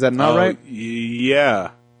that not right? Yeah.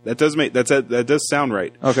 That does sound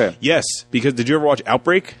right. Okay. Yes, because did you ever watch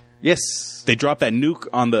Outbreak? Yes. They dropped that nuke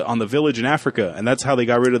on the village in Africa, and that's how they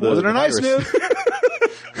got rid of the Was it a the nice virus.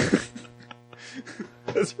 nuke?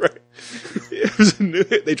 That's right. It was a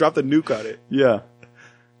nuke. They dropped a nuke on it. Yeah.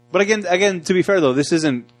 But again, to be fair though, this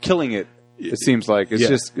isn't killing it. It seems like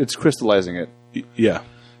it's crystallizing it, Yeah.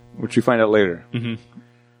 which we find out later. Mm-hmm.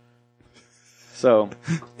 So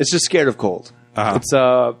it's just scared of cold. It's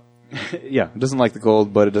it doesn't like the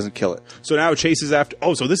cold, but it doesn't kill it. So now it chases after.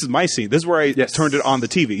 Oh, so this is my scene. This is where I turned it on the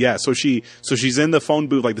TV. Yeah. So she's in the phone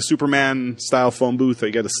booth, like the Superman style phone booth. You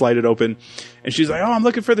got to slide it open, and she's like, "Oh, I'm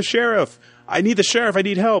looking for the sheriff. I need the sheriff. I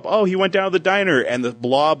need help. Oh, he went down to the diner." And the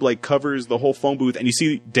blob like covers the whole phone booth, and you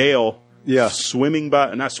see Dale swimming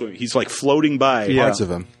by. Not swimming. He's like floating by. Yeah.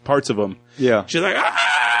 Parts of him. Yeah. She's like,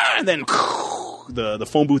 ah! And then the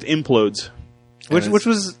phone booth implodes. Which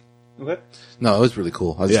was what? No, it was really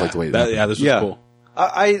cool. I just like the way this was cool.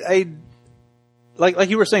 I like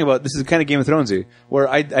you were saying about this is kind of Game of Thronesy, where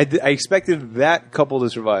I expected that couple to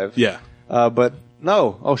survive. Yeah. But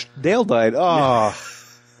no. Oh, Dale died. Oh. All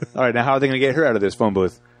right, now how are they going to get her out of this phone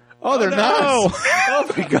booth? Oh, they're not.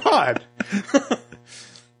 Oh my god.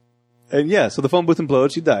 And yeah, so the phone booth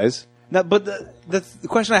implodes. She dies. Now, but the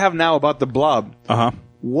question I have now about the blob.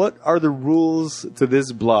 What are the rules to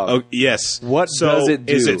this blob? Oh, yes. What does it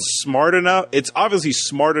do? Is it smart enough? It's obviously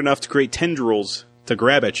smart enough to create tendrils to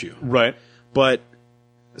grab at you. Right. But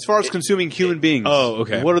as far as consuming human beings,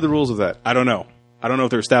 okay. What are the rules of that? I don't know. I don't know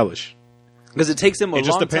if they're established. Because it takes them a long time.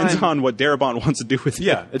 It just depends on what Darabont wants to do with it.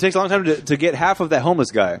 Yeah, it takes a long time to get half of that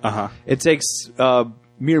homeless guy. It takes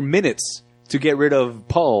mere minutes to get rid of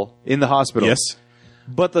Paul in the hospital. Yes.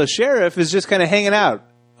 But the sheriff is just kind of hanging out,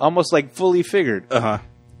 almost like fully figured.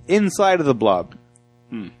 Inside of the blob.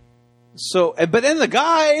 So, but then the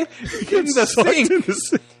guy in the sink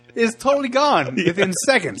is totally gone within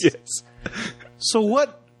seconds. Yes. So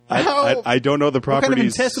what? I don't know the properties. What kind of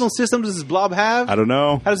intestinal system does this blob have? I don't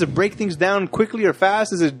know. How does it break things down quickly or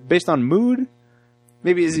fast? Is it based on mood?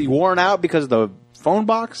 Maybe is he worn out because of the phone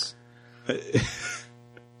box?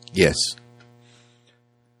 Yes.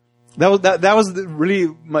 That was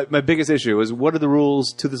really my biggest issue. Was what are the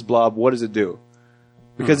rules to this blob? What does it do?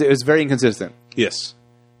 Because it was very inconsistent. Yes.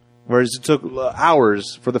 Whereas it took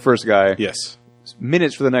hours for the first guy. Yes.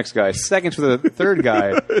 Minutes for the next guy. Seconds for the third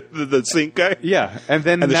guy. the sink guy? Yeah. And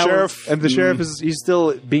then the sheriff. And the sheriff he's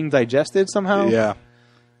still being digested somehow? Yeah.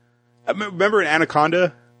 Remember in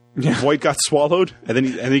Anaconda? Voight got swallowed and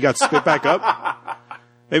then he got spit back up?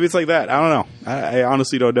 Maybe it's like that. I don't know. I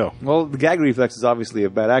honestly don't know. Well, the gag reflex is obviously a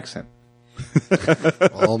bad accent.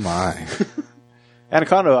 Oh my.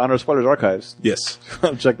 Anaconda on our Spoilers Archives. Yes.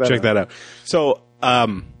 Check that out. So,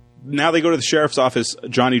 now they go to the sheriff's office,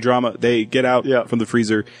 Johnny Drama. They get out from the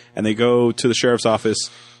freezer and they go to the sheriff's office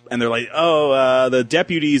and they're like, the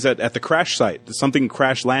deputies at the crash site. Something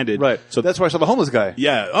crash landed. Right. So that's where I saw the homeless guy.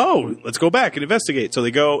 Yeah. Oh, let's go back and investigate. So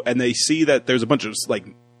they go and they see that there's a bunch of like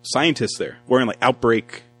scientists there wearing like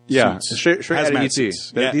outbreak suits. Straight out of hazmat ET.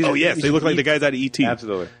 suits. Yeah. Oh, yes. They look like the guys out of ET.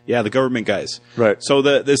 Absolutely. Yeah, the government guys. Right. So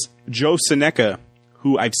this Joe Seneca,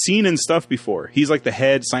 who I've seen in stuff before, he's like the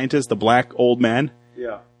head scientist, the black old man.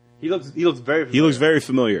 Yeah. He looks very familiar. He looks very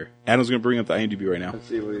familiar. Adam's going to bring up the IMDb right now. Let's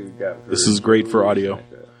see what he's got. This is great for audio.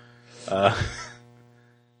 Oh,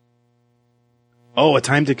 A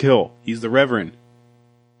Time to Kill. He's the Reverend.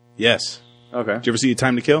 Yes. Okay. Did you ever see A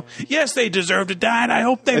Time to Kill? Yes, they deserve to die, and I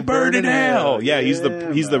hope they burn in hell. Yeah, he's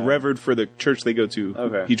the Reverend for the church they go to.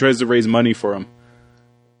 Okay. He tries to raise money for him.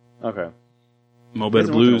 Okay. Mo Better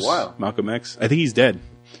Hasn't worked in a Blues. while. Malcolm X. I think he's dead.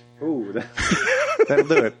 Ooh, that'll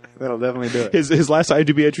do it. That'll definitely do it. His last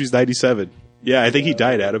IMDb entry is 97. Yeah, I think he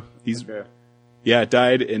died, Adam. He's Okay. Yeah,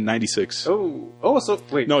 died in 96. Oh, so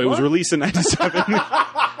wait. No, it was what? released in 97.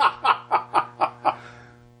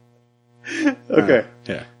 Okay.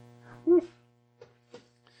 Yeah.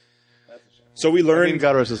 So we learned.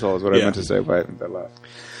 God rest his soul is what I Yeah. meant to say by that last.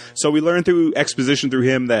 So we learned through exposition through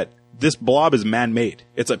him that this blob is man-made.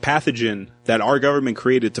 It's a pathogen that our government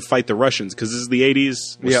created to fight the Russians because this is the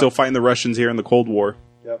 80s. We're Yeah. still fighting the Russians here in the Cold War.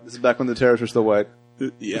 Yep. This is back when the terrorists were still white.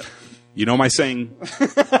 Yeah. You know my saying,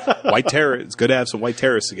 white terror. It's good to have some white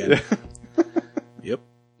terrorists again. Yep.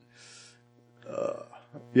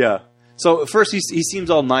 Yeah. So at first he seems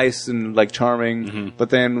all nice and like charming, but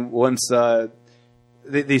then once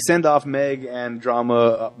they send off Meg and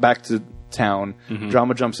Drama back to town,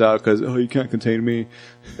 Drama jumps out because you can't contain me.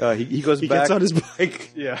 He goes He back. gets on his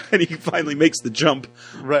bike, and he finally makes the jump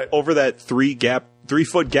Right. over that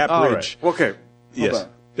 3-foot gap All bridge. right. Okay. Yes. Hold on.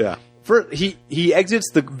 Yeah. First, he exits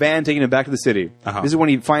the van, taking him back to the city. Uh-huh. This is when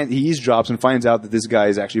he eavesdrops and finds out that this guy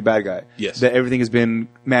is actually a bad guy. Yes. That everything has been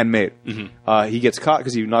man-made. He gets caught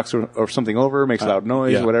because he knocks or something over, makes loud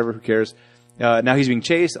noise, yeah. whatever. Who cares? Now he's being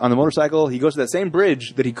chased on the motorcycle. He goes to that same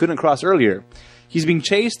bridge that he couldn't cross earlier. He's being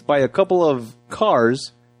chased by a couple of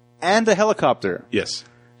cars and a helicopter. Yes.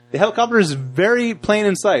 The helicopter is very plain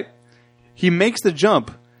in sight. He makes the jump.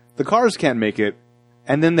 The cars can't make it.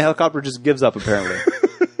 And then the helicopter just gives up, apparently.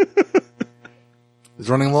 He's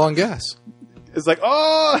running low on gas. It's like,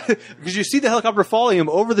 oh! Because you see the helicopter following him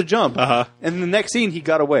over the jump. Uh-huh. And in the next scene, he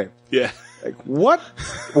got away. Yeah. Like, what?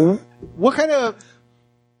 What kind of...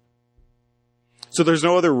 So there's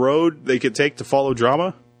no other road they could take to follow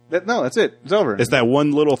Drama? No, that's it. It's over. It's that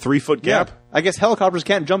one little 3-foot yeah. gap? I guess helicopters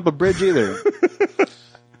can't jump a bridge either.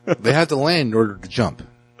 They had to land in order to jump.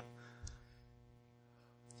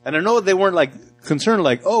 And I know they weren't, like, concerned,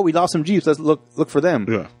 like, oh, we lost some Jeeps, let's look for them.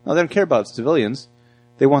 Yeah. No, they don't care about civilians.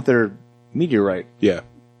 They want their meteorite. Yeah.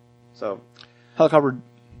 So, helicopter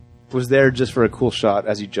was there just for a cool shot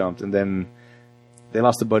as he jumped, and then they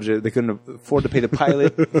lost the budget. They couldn't afford to pay the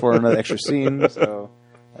pilot for another extra scene, so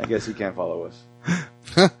I guess he can't follow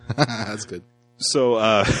us. That's good.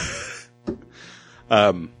 So,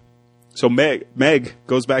 so Meg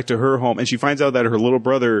goes back to her home, and she finds out that her little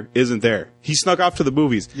brother isn't there. He snuck off to the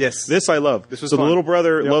movies. Yes. This I love. This was so fun. the little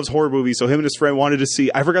brother loves horror movies, so him and his friend wanted to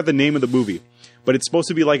see, I forgot the name of the movie, but it's supposed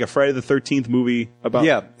to be like a Friday the 13th movie about...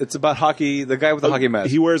 Yeah, it's about hockey, the guy with the hockey mask.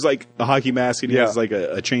 He wears like a hockey mask and he Yeah. has like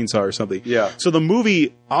a chainsaw or something. Yeah. So the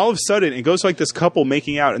movie, all of a sudden, it goes to like this couple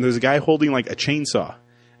making out, and there's a guy holding like a chainsaw.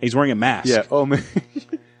 And he's wearing a mask. Yeah, oh man.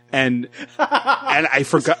 And I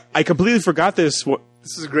completely forgot this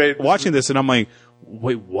This is great. watching this, and I'm like,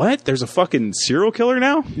 wait, what? There's a fucking serial killer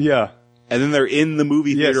now? Yeah. And then they're in the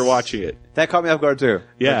movie theater Yes. watching it. That caught me off guard too.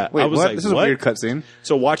 Yeah, Like, wait, I was what? like, This is what? a weird cutscene.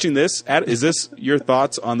 So watching this, is this your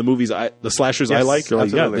thoughts on the movies, the slashers I Yes, like? You're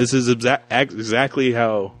like, yeah, absolutely. this is exactly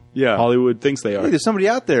how Yeah. Hollywood thinks they are. Hey, there's somebody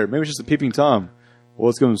out there. Maybe it's just a peeping Tom. Well,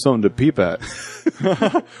 let's give him something to peep at.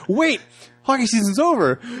 Wait, hockey season's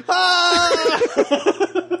over.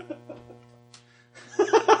 Ah!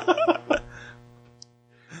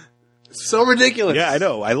 So ridiculous. Yeah, I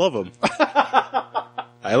know. I love them.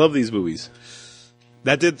 I love these movies.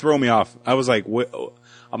 That did throw me off. I was like,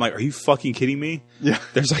 I'm like, are you fucking kidding me? Yeah.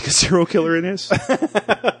 There's like a serial killer in this?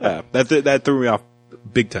 Yeah, that threw me off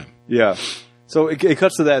big time. Yeah. So it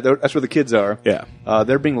cuts to that. That's where the kids are. Yeah.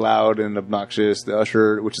 They're being loud and obnoxious. The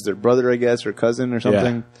usher, which is their brother, I guess, or cousin or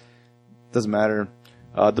something. Doesn't matter.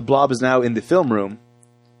 The Blob is now in the film room.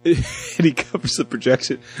 And he covers the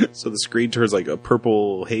projection so the screen turns like a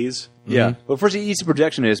purple haze. Yeah. Well, first he eats the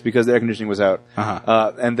projectionist because the air conditioning was out.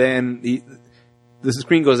 Uh-huh. And then the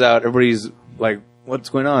screen goes out. Everybody's like, what's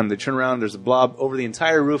going on? They turn around. There's a blob over the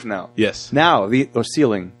entire roof now. Yes. Now, or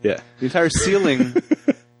ceiling. Yeah. The entire ceiling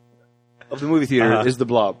of the movie theater is the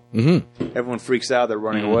Blob. Mm-hmm. Everyone freaks out. They're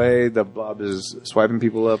running away. The Blob is swiping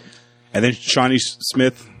people up. And then Shawnee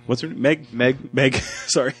Smith, what's her name? Meg,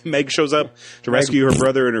 sorry. Meg shows up to rescue her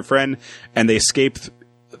brother and her friend, and they escape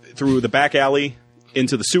through the back alley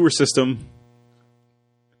into the sewer system.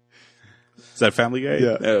 Is that Family Guy?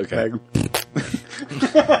 Yeah. Oh, okay. Meg.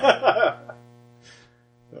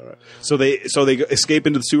 All right. So they escape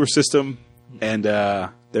into the sewer system, and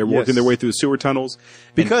they're working their way through the sewer tunnels.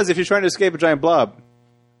 Because if you're trying to escape a giant blob,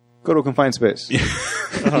 Go to a confined space.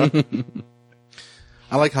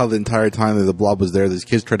 I like how the entire time that the blob was there, these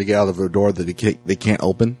kids try to get out of a door that they can't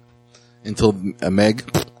open until Meg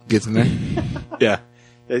gets in there. Yeah.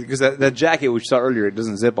 Because that jacket we saw earlier, it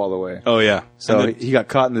doesn't zip all the way. Oh, yeah. So he got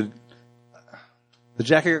caught in the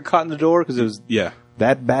jacket got caught in the door because it was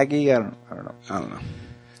that baggy. I don't know.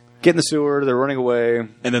 Get in the sewer. They're running away,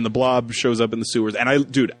 and then the blob shows up in the sewers. And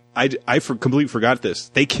I completely forgot this.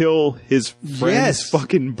 They kill his friend's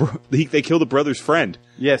fucking. They kill the brother's friend.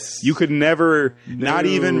 Yes, you could never. Not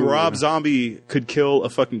even Rob Zombie could kill a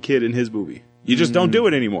fucking kid in his movie. You just don't do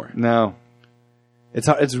it anymore. No,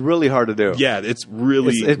 it's really hard to do. Yeah, it's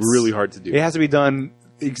really hard to do. It has to be done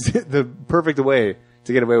the perfect way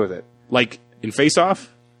to get away with it. Like in Face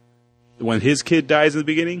Off, when his kid dies in the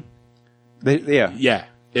beginning. Yeah.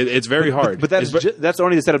 It's very hard. But that's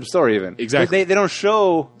only to set up the story, even. Exactly. They don't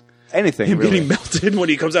show anything. Him really. getting melted when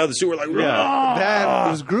he comes out of the sewer, like, yeah.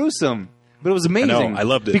 That was gruesome. But it was amazing. I know, I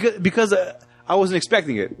loved it. Because I wasn't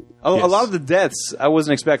expecting it. A lot of the deaths I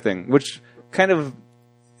wasn't expecting, which kind of,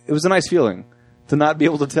 it was a nice feeling to not be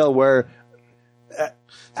able to tell where. Not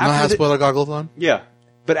have spoiler goggles on? Yeah.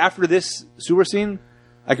 But after this sewer scene,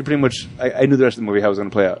 I could pretty much, I knew the rest of the movie, how it was going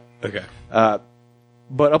to play out. Okay.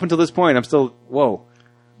 But up until this point, I'm still, whoa.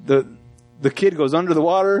 The kid goes under the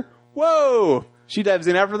water. Whoa! She dives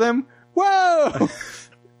in after them. Whoa!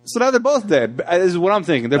 So now they're both dead. This is what I'm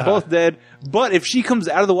thinking. They're both dead. But if she comes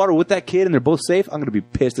out of the water with that kid and they're both safe, I'm going to be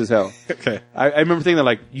pissed as hell. Okay. I remember thinking that,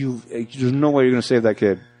 like, there's no way you're going to save that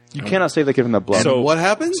kid. You cannot save that kid from that blood. So what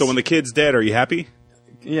happens? So when the kid's dead, are you happy?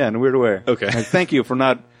 Yeah, in a weird way. Okay. Like, thank you for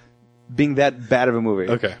not being that bad of a movie.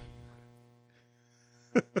 Okay.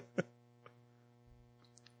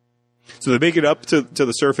 So they make it up to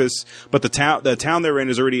the surface, but the town they're in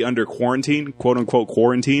is already under quarantine, quote unquote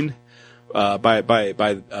quarantine, by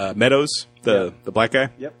Meadows, the black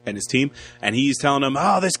guy, and his team, and he's telling them,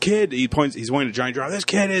 "Oh, this kid," he's pointing to a giant drum. "This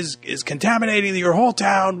kid is contaminating your whole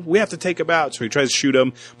town. We have to take him out." So he tries to shoot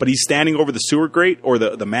him, but he's standing over the sewer grate or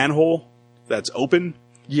the manhole that's open.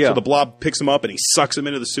 Yeah. So the blob picks him up and he sucks him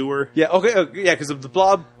into the sewer. Yeah. Okay. Yeah, because of the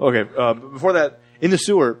blob. Okay. Before that, in the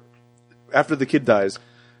sewer, after the kid dies,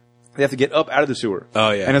 they have to get up out of the sewer.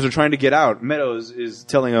 Oh, yeah. And as they're trying to get out, Meadows is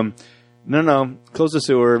telling them, no, close the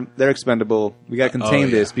sewer. They're expendable. We got to contain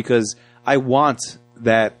this because I want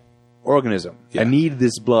that organism. Yeah. I need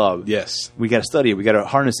this blob. Yes. We got to study it. We got to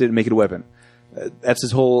harness it and make it a weapon. That's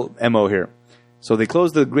his whole MO here. So they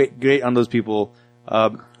close the grate on those people.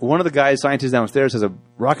 One of the guys, scientists downstairs, has a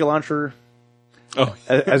rocket launcher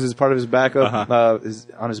as his part of his backup,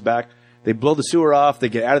 on his back. They blow the sewer off. They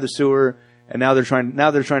get out of the sewer. And now they're trying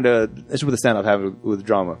to. This is what the stand-up have with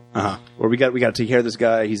drama. Where we got to take care of this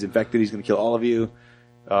guy. He's infected. He's going to kill all of you.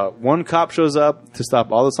 One cop shows up to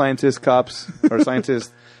stop all the scientists.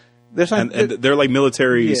 They're like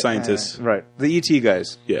military scientists, right? The ET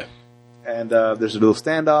guys. Yeah. And there's a little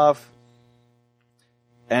standoff.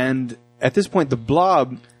 And at this point, the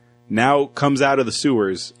blob now comes out of the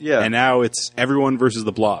sewers. Yeah. And now it's everyone versus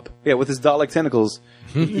the blob. Yeah, with his dot-like tentacles.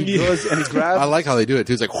 He goes and he grabs. I like how they do it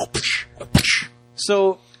too. It's like.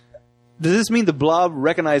 So, does this mean the blob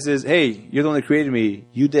recognizes, hey, you're the one that created me,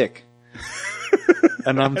 you dick?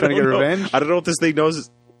 And I'm trying to get revenge? I don't know if this thing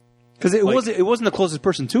knows. Because it wasn't the closest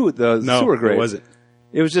person to the sewer grate. No, it wasn't.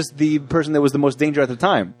 It was just the person that was the most danger at the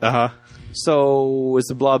time. So, is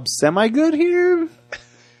the blob semi-good here?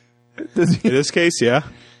 In this case, yeah.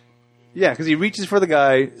 Yeah, because he reaches for the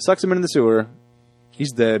guy, sucks him into the sewer,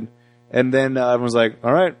 he's dead, and then everyone's like,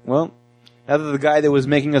 all right, well, now that the guy that was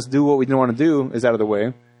making us do what we didn't want to do is out of the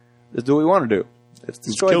way, let's do what we want to do. Let's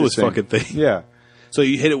destroy kill this this fucking thing. Yeah. So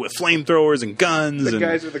you hit it with flamethrowers and guns. The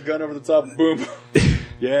guys with the gun over the top, boom.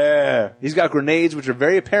 Yeah. He's got grenades, which are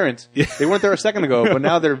very apparent. Yeah. They weren't there a second ago, but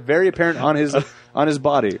now they're very apparent on his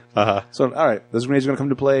body. So, all right, those grenades are going to come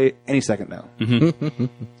to play any second now. Mm-hmm.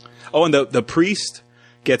 Oh, and the priest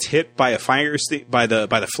gets hit by a by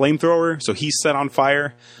the flamethrower, so he's set on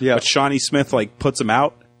fire. Yeah. But Shawnee Smith puts him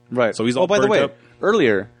out. Right. So he's all by the burnt way, up.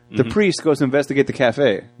 earlier, the priest goes to investigate the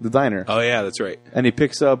cafe, the diner. Oh, yeah, that's right. And he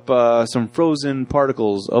picks up some frozen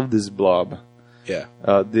particles of this blob. Yeah.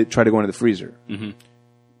 They try to go into the freezer. Mm-hmm.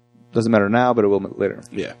 Doesn't matter now, but it will later.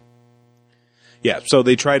 Yeah. Yeah, so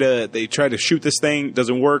they try to shoot this thing,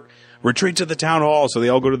 doesn't work. Retreat to the town hall. So they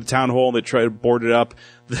all go to the town hall and they try to board it up.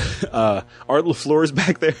 Art LaFleur's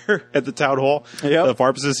back there at the town hall. Yep. The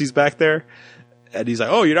pharmacist, he's back there. And he's like,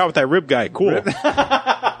 "Oh, you're not with that rib guy. Cool."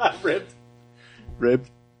 Rib.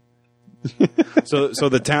 So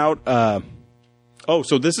the town.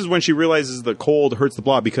 So this is when she realizes the cold hurts the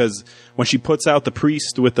blob, because when she puts out the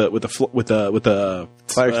priest with the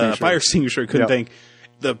fire extinguisher, couldn't think,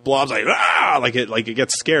 the Blob's like, ah, like it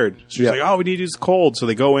gets scared. So she's like, oh, we need to use cold. So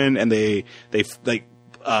they go in and they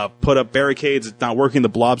put up barricades. It's not working. The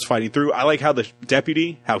Blob's fighting through. I like how the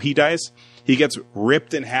deputy, how he dies. He gets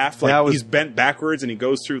ripped in half. Like he's bent backwards and he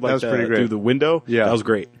goes through through the window. Yeah, that was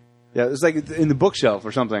great. Yeah, it's like in the bookshelf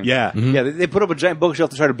or something. Yeah, yeah. They put up a giant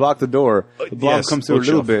bookshelf to try to block the door. The Blob comes through a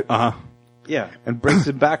little bit. Yeah, and breaks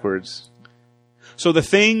it backwards. So the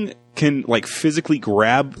thing can like physically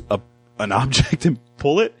grab an object and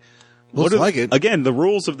pull it. Looks like it. Again, the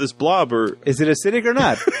rules of this Blob are... Is it acidic or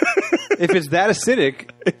not? If it's that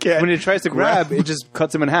acidic, when it tries to grab, it just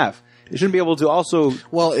cuts him in half. It shouldn't be able to also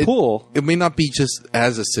pull. It may not be just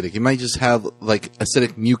as acidic. It might just have like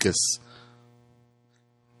acidic mucus.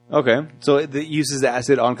 Okay, so it uses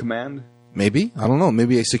acid on command? Maybe. I don't know.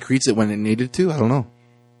 Maybe it secretes it when it needed to. I don't know.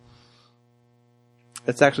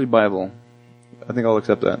 It's actually Bible. I think I'll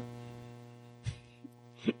accept that.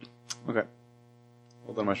 Okay.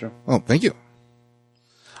 Well done, Maestro. Oh, thank you.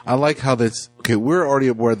 I like how this... Okay, we're already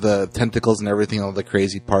aware of the tentacles and everything, all the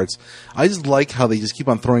crazy parts. I just like how they just keep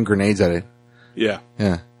on throwing grenades at it. Yeah.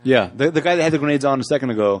 Yeah. Yeah, the guy that had the grenades on a second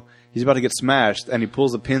ago, he's about to get smashed, and he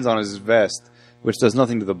pulls the pins on his vest, which does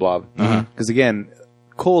nothing to the Blob. Because, again,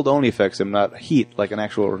 cold only affects him, not heat, like an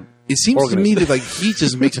actual It seems to me that like heat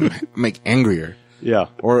just makes him angrier. Yeah.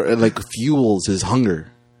 Or it, like fuels his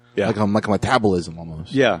hunger. Yeah. Like a metabolism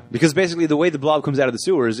almost. Yeah, because basically the way the Blob comes out of the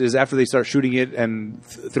sewers is after they start shooting it and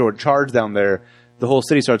throw a charge down there, the whole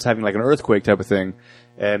city starts having like an earthquake type of thing.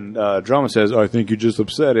 And Drama says, I think you just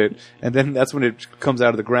upset it. And then that's when it comes out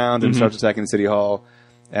of the ground and starts attacking the city hall.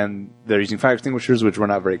 And they're using fire extinguishers, which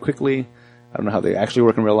run out very quickly. I don't know how they actually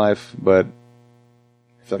work in real life, but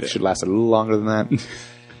I feel like it should last a little longer than that.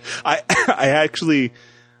 I actually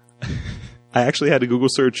had to Google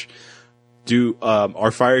search,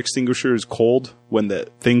 are fire extinguishers cold when the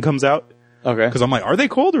thing comes out? Okay. Because I'm like, are they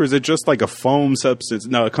cold or is it just like a foam substance?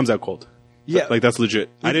 No, it comes out cold. Yeah. Like that's legit.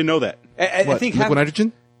 I didn't know that. I think liquid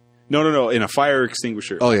nitrogen? No. In a fire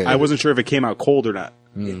extinguisher. Oh, yeah. I wasn't sure if it came out cold or not.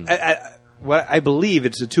 I believe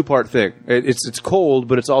it's a two-part thing. It's cold,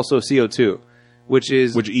 but it's also CO2, which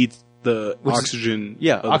eats the oxygen.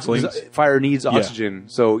 Of the flames. Fire needs oxygen,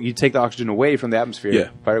 so you take the oxygen away from the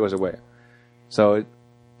atmosphere. Fire goes away. So it,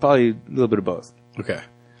 probably a little bit of both. Okay.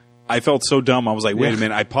 I felt so dumb. I was like, wait a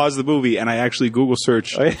minute. I paused the movie and I actually Google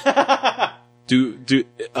searched. Do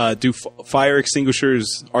fire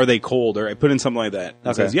extinguishers, are they cold? Or I put in something like that.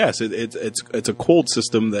 It says yes. It's a cold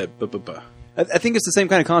system that. I think it's the same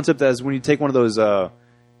kind of concept as when you take one of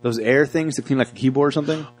those air things to clean like a keyboard or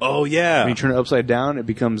something. Oh yeah. When you turn it upside down, it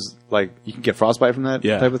becomes like you can get frostbite from that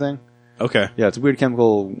type of thing. Okay. Yeah, it's a weird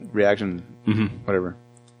chemical reaction. Whatever.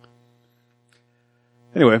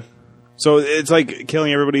 Anyway, so it's like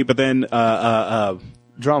killing everybody, but then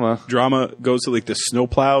Drama goes to like the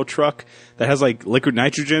snowplow truck that has like liquid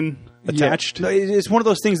nitrogen attached. Yeah. No, it's one of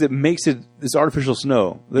those things that makes it this artificial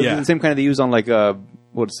snow. The same kind they use on like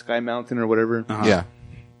Sky Mountain or whatever. Yeah.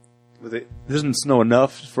 It doesn't snow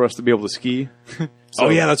enough for us to be able to ski. So,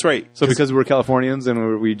 that's right. So because we're Californians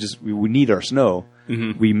and we need our snow,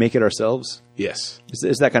 we make it ourselves. Yes,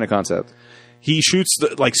 it's that kind of concept. He shoots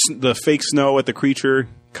the fake snow at the creature,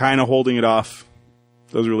 kind of holding it off.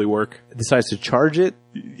 Doesn't really work. Decides to charge it.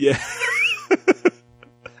 Yeah.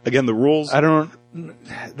 Again, the rules.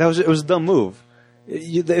 It was a dumb move.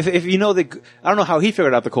 If you know that, I don't know how he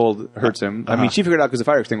figured out the cold hurts him. I mean, she figured it out because of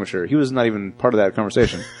fire extinguisher. He was not even part of that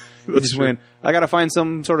conversation. He just went, I got to find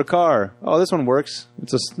some sort of car. Oh, this one works.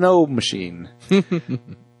 It's a snow machine.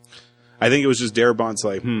 I think it was just Darabont's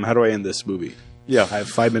like, how do I end this movie? Yeah. I have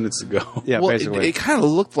 5 minutes to go. Yeah, well, basically. It kind of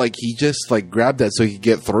looked like he just like grabbed that so he could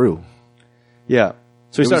get through. Yeah.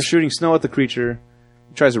 So he starts shooting snow at the creature.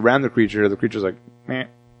 He tries to ram the creature. The creature's like, meh,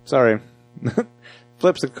 sorry.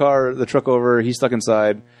 Flips the truck over. He's stuck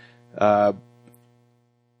inside.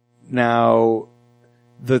 Now,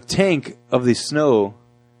 the tank of the snow,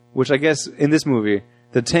 which I guess in this movie,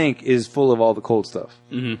 the tank is full of all the cold stuff,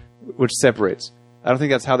 which separates. I don't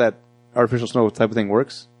think that's how that artificial snow type of thing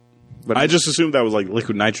works. But I just assumed that was like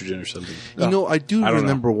liquid nitrogen or something. You know, I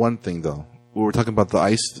remember one thing though. We were talking about the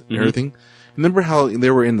ice and everything. Remember how they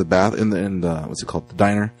were in the bath in the what's it called, the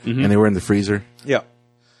diner, and they were in the freezer. Yeah.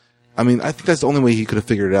 I mean, I think that's the only way he could have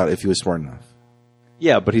figured it out if he was smart enough.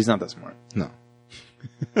 Yeah, but he's not that smart. No,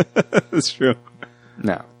 that's true.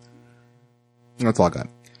 No, that's all I got.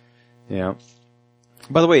 Yeah.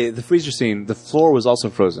 By the way, the freezer scene, the floor was also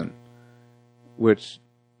frozen, which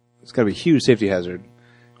it's got to be a huge safety hazard.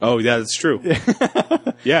 Oh, yeah, that's true.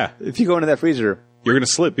 Yeah. If you go into that freezer, you're going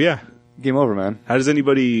to slip, yeah. Game over, man. How does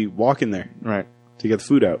anybody walk in there? Right. To get the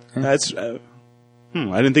food out? That's, I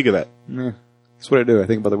didn't think of that. Yeah. That's what I do. I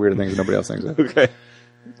think about the weirder things nobody else thinks of. Okay.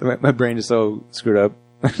 My brain is so screwed up.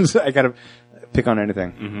 I gotta pick on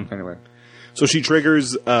anything. Anyway. So she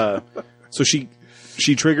triggers.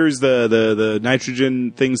 She triggers the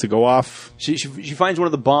nitrogen things to go off. She finds one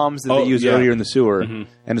of the bombs that they used earlier in the sewer and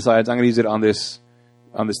decides I'm going to use it on this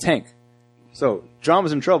tank. So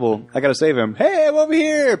Drama's in trouble. I got to save him. Hey, I'm over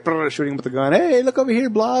here! Shooting him with the gun. Hey, look over here,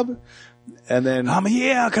 Blob. And then Come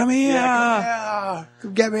here! yeah,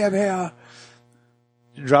 come get me up here.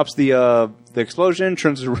 Drops the explosion.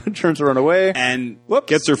 Turns to run away and Whoops.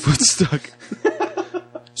 gets her foot stuck.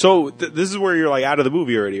 So this is where you're like out of the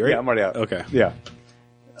movie already, right? Yeah, I'm already out. Okay. Yeah,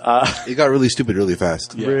 It got really stupid really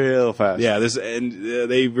fast. real fast. Yeah,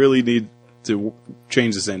 they really need to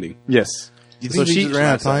change this ending. Yes. You think So we she- just ran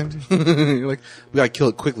out of time? You're like, we gotta kill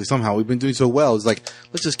it quickly somehow. We've been doing so well. It's like,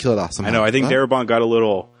 let's just kill it off somehow. I know. I think Huh? Darabont got a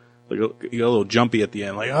little jumpy at the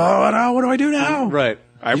end. Like, oh no, what do I do now? Right.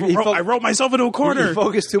 I wrote myself into a corner. You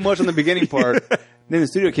focused too much on the beginning part. Then the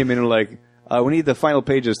studio came in and were like, we need the final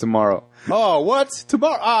pages tomorrow. Oh, what?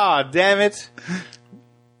 Tomorrow? Ah, damn it.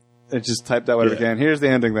 It just typed out whatever Yeah. can. Here's the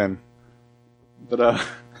ending then. But,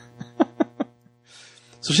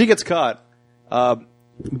 so she gets caught.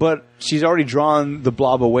 But she's already drawn the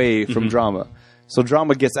Blob away from Drama. So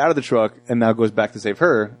Drama gets out of the truck and now goes back to save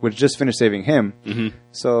her, which just finished saving him.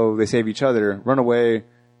 So they save each other, run away,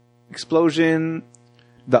 explosion,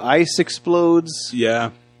 the ice explodes,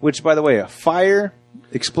 Yeah. which, by the way, a fire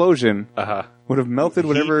explosion Uh-huh. would have melted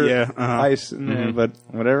whatever yeah, ice in there, but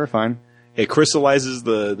whatever, fine. It crystallizes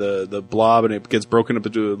the blob and it gets broken up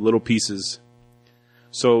into little pieces.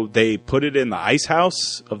 So they put it in the ice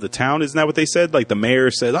house of the town. Isn't that what they said? Like the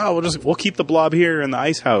mayor said, "Oh, we'll keep the blob here in the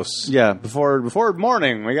ice house." Yeah, before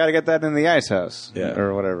morning, we got to get that in the ice house, Yeah.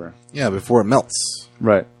 or whatever. Yeah, before it melts.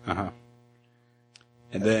 Right.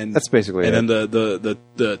 And then That's basically and it. then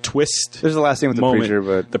the twist. There's the last thing with the moment. preacher,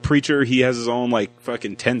 but The preacher, he has his own like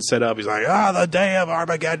fucking tent set up. He's like, the day of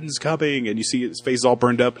Armageddon's coming, and you see his face is all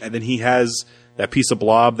burned up, and then he has that piece of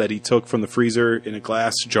blob that he took from the freezer in a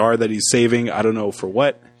glass jar that he's saving. I don't know for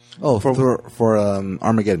what. Oh, for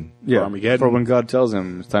Armageddon. yeah, Armageddon. for when God tells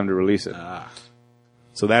him it's time to release it.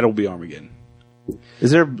 So that'll be Armageddon.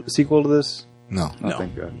 Is there a sequel to this? No. Oh, No.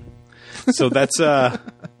 thank God. So that's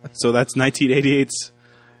 1988's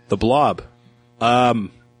The Blob. I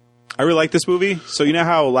really like this movie. So you know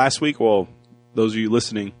how last week, well, those of you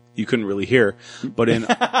listening, you couldn't really hear, but in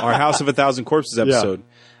our House of a Thousand Corpses episode,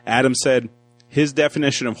 Adam said his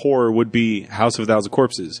definition of horror would be House of a Thousand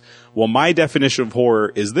Corpses. Well, my definition of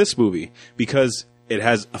horror is this movie because it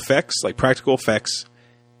has effects, like practical effects.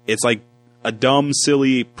 It's like a dumb,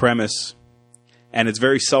 silly premise, and it's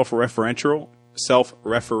very self-referential.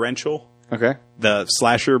 Okay. The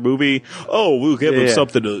slasher movie. Oh, we'll give them Yeah.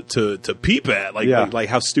 something to peep at. Like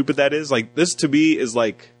how stupid that is. Like this to me is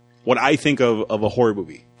like what I think of a horror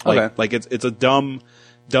movie. Like, Okay. like it's a dumb,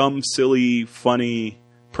 silly, funny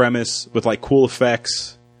premise with like cool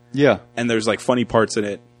effects, Yeah. and there's like funny parts in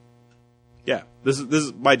it. Yeah, this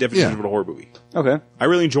is my definition Yeah. of a horror movie. Okay. I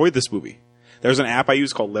really enjoyed this movie. There's an app I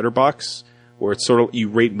use called Letterboxd where it's sort of you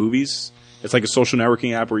rate movies. It's like a social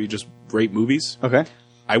networking app where you just rate movies. Okay.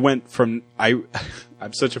 I went from I'm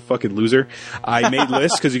such a fucking loser. I made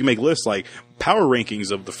lists because you can make lists like power rankings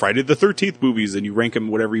of the Friday the 13th movies, and you rank them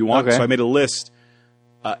whatever you want. Okay. So I made a list.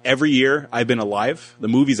 Every year I've been alive, the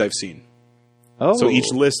movies I've seen. Oh. So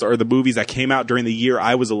each list are the movies that came out during the year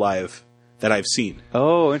I was alive that I've seen.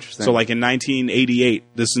 Oh, interesting. So like in 1988,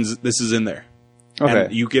 this is in there. Okay.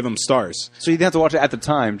 And you give them stars. So you didn't have to watch it at the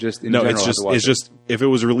time, just in No, general. it's have to watch it. just if it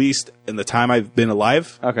was released in the time I've been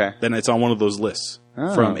alive, Okay. then it's on one of those lists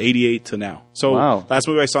Oh. from 88 to now. So Wow. last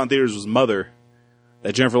movie I saw in theaters was Mother,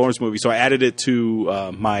 that Jennifer Lawrence movie. So I added it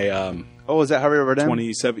to my Oh, is that Javier Bardem?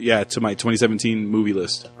 2017 movie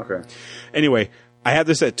list. Okay. Anyway, I had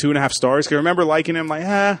this at 2.5 stars. 'Cause I remember liking him. Like,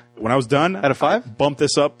 when I was done, Out of 5? I bumped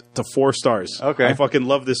this up to 4 stars. Okay. I fucking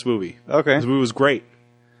love this movie. Okay. This movie was great.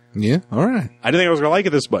 Yeah? All right. I didn't think I was gonna like it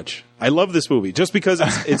this much. I love this movie just because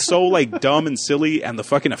it's so like dumb and silly, and the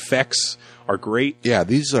fucking effects are great. Yeah,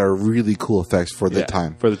 these are really cool effects for the Yeah,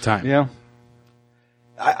 time. for the time. Yeah.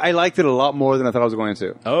 I liked it a lot more than I thought I was going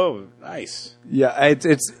to. Oh, nice. Yeah,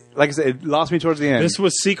 it's like I said, it lost me towards the end. This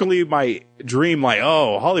was secretly my dream. Like,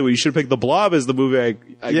 oh, Hollywood, you should pick The Blob as the movie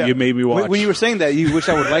Yeah. you made me watch. When you were saying that, you wish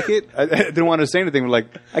I would like it. I didn't want to say anything, but like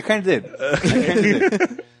I kind of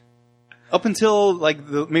did. Up until like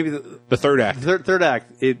maybe the third act, third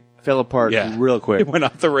act, it fell apart real quick. It went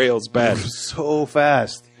off the rails bad. So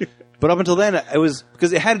fast. But up until then, it was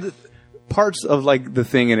because it had parts of like the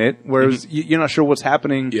thing in it where it was, you're not sure what's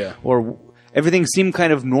happening, Yeah. or everything seemed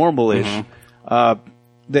kind of normal-ish.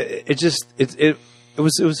 it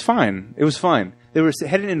was fine. It was fine. They were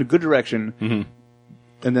heading in a good direction,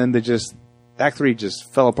 and then Act 3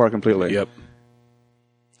 just fell apart completely. Yep.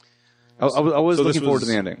 I was looking forward to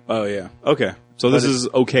the ending. Oh yeah. Okay. So this is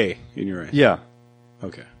okay in your eyes. Yeah.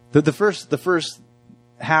 Okay. The first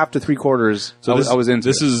half to 3/4. So I was into.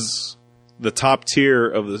 This is the top tier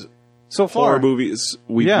of the so far horror movies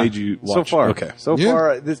we made you watch. So far, okay. So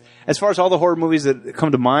far, as far as all the horror movies that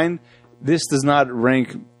come to mind, this does not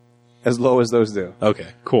rank as low as those do. Okay.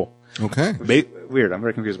 Cool. Okay. Weird. I'm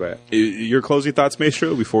very confused by it. Your closing thoughts,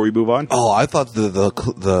 Maestro, before we move on? Oh, I thought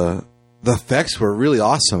the effects were really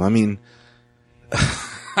awesome. I mean,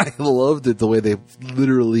 I loved it the way they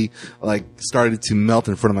literally like started to melt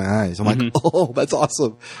in front of my eyes. I'm like, oh, that's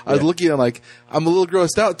awesome. I was looking at it like, I'm a little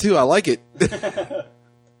grossed out too. I like it.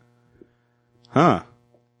 Huh.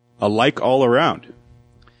 A like all around.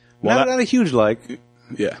 Well, Not a huge like.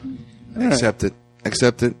 Yeah. Accept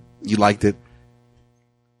it. You liked it.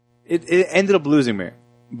 It ended up losing me,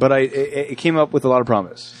 but it came up with a lot of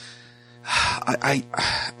promise.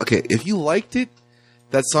 Okay, if you liked it,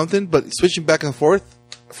 that's something, but switching back and forth,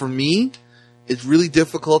 for me, it's really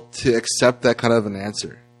difficult to accept that kind of an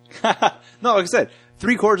answer. No, like I said,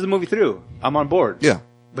 3/4 of the movie through, I'm on board. Yeah.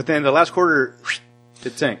 But then the last quarter,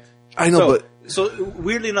 it tanked. I know, So,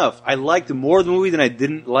 weirdly enough, I liked more of the movie than I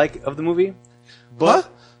didn't like of the movie. But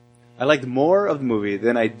I liked more of the movie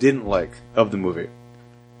than I didn't like of the movie.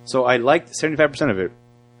 So I liked 75% of it.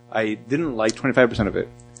 I didn't like 25% of it.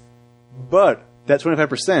 But that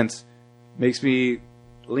 25% makes me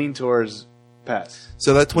lean towards pass.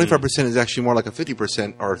 So that 25% is actually more like a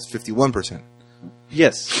 50% or 51%.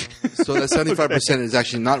 Yes. So that 75% is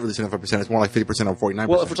actually not really 75%. It's more like 50% or 49%.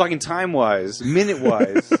 Well, if we're talking time-wise,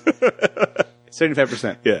 minute-wise,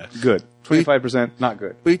 75%. Yeah. Good. 25%, not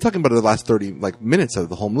good. But you're talking about the last 30 minutes of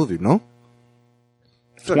the whole movie, no?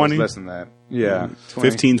 20? Less than that. Yeah.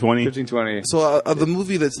 15, 20? 15, 20. So the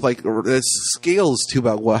movie that's like that scales to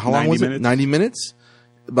about what? How long 90 was minutes? it? 90 minutes.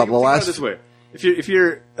 About the Think about it last. this way. If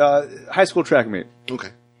you're high school track meet, Okay.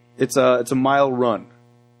 it's a mile run.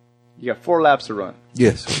 You got 4 laps to run.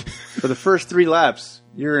 Yes. For the first 3 laps,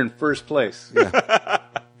 you're in first place. Yeah.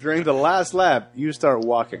 During the last lap, you start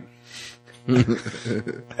walking. And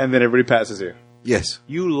then everybody passes you. Yes.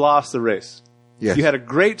 You lost the race. Yes. You had a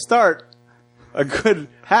great start, a good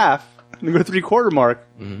half, and a good 3/4 mark.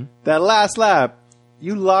 Mm-hmm. That last lap,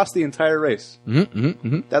 you lost the entire race. That's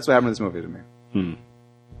what happened to this movie to me.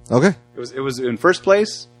 Okay. It was in first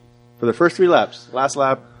place for the first 3 laps. Last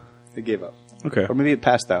lap, it gave up. Okay. Or maybe it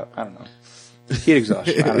passed out. I don't know. Heat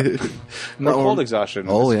exhaustion. I don't know. Or cold exhaustion.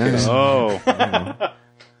 Oh, yeah. Oh.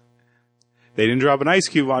 They didn't drop an ice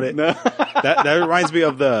cube on it. No. that reminds me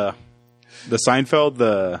of the Seinfeld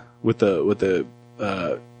with the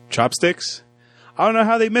chopsticks. I don't know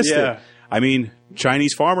how they missed it. I mean,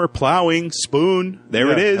 Chinese farmer plowing, spoon.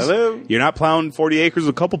 There it is. Hello. You're not plowing 40 acres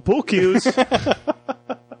with a couple pool cues.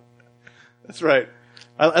 That's right.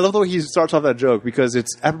 I love the way he starts off that joke because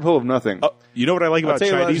it's apropos of nothing. Oh, you know what I like about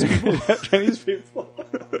Chinese people? Chinese people.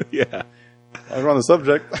 Yeah. We're on the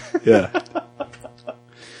subject. Yeah.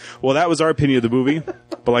 Well, that was our opinion of the movie.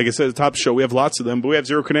 But like I said at the top of the show, we have lots of them, but we have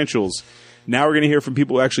 0 credentials. Now we're going to hear from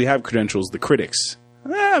people who actually have credentials, the critics.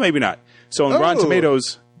 Maybe not. So on Rotten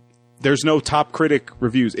Tomatoes, there's no top critic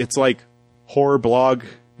reviews. It's like horror blog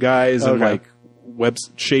guys and like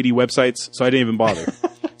shady websites. So I didn't even bother.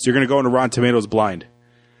 So you're going to go into Rotten Tomatoes blind.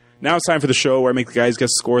 Now it's time for the show where I make the guys guess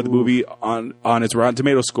the score of the movie on its Rotten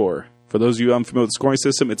Tomatoes score. For those of you unfamiliar with the scoring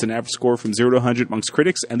system, it's an average score from 0 to 100 amongst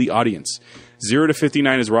critics and the audience. 0 to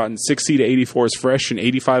 59 is rotten, 60 to 84 is fresh, and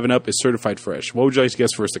 85 and up is certified fresh. What would you like to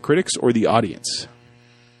guess first, the critics or the audience?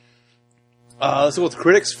 Let's go with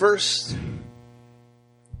critics first.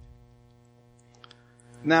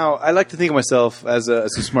 Now, I like to think of myself as a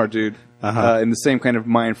smart dude in the same kind of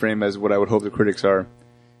mind frame as what I would hope the critics are.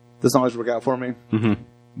 Doesn't always work out for me. Mm-hmm.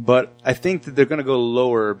 But I think that they're going to go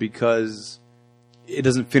lower because it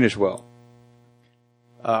doesn't finish well.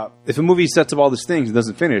 If a movie sets up all these things and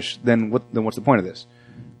doesn't finish, then what's the point of this?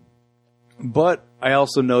 But I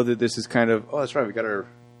also know that this is kind of... Oh, that's right. We got our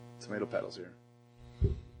tomato paddles here.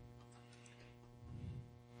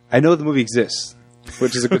 I know the movie exists,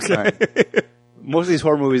 which is a good sign. Most of these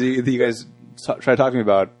horror movies that you guys try talking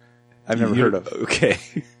about, I've never heard of. Okay.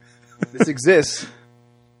 This exists.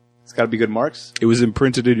 It's got to be good marks. It was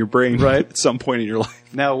imprinted in your brain Right. at some point in your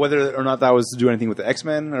life. Now, whether or not that was to do anything with the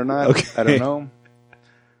X-Men or not, I don't know.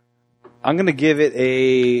 I'm going to give it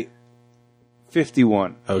a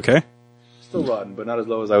 51. Okay. Still rotten, but not as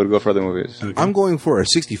low as I would go for other movies. Okay. I'm going for a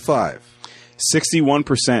 65.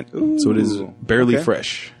 61%. So it is barely okay.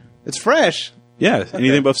 fresh. It's fresh. Yeah,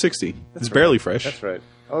 anything above 60. It's barely fresh. That's right.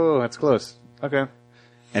 Oh, that's close. Okay.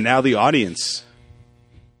 And now the audience.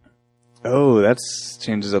 Oh, that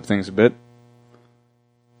changes up things a bit.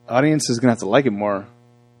 Audience is going to have to like it more.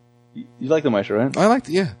 You like the Maestro, right? I liked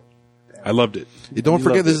it, yeah. I loved it. Don't You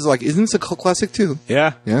forget, loved this is like, isn't this a cult classic too?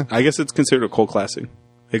 Yeah. Yeah. I guess it's considered a cult classic.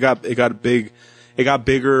 It got big. It got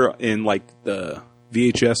bigger in like the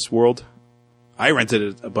VHS world. I rented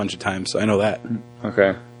it a bunch of times, so I know that.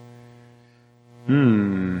 Okay.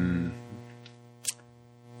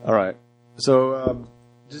 All right. So,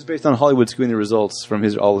 just based on Hollywood screening results from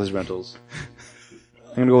all his rentals,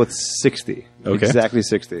 I'm going to go with 60. Okay. Exactly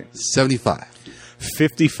 60. 75.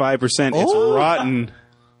 55%. It's Oh. rotten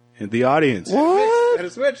in the audience. What? And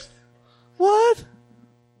it switched. What?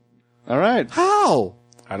 All right. How?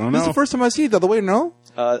 I don't This is know. the first time I see it the other way, no?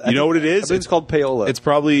 You know what it is? I think it's called payola. It's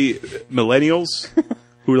probably millennials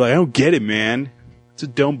who are like, I don't get it, man. It's a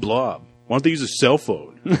dumb blob. Why don't they use a cell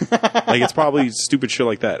phone? Like, it's probably stupid shit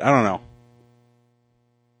like that. I don't know.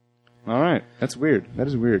 All right. That's weird. That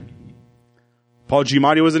is weird. Paul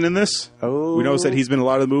Giamatti wasn't in this. Oh. We noticed that he's been in a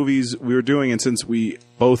lot of the movies we were doing, and since we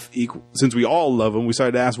all love him, we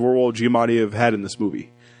started to ask what role Giamatti have had in this movie.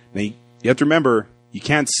 Now, you have to remember, you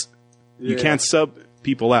can't sub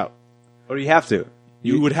people out. Or you have to.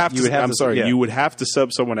 You would have to. I'm sorry. yeah. You would have to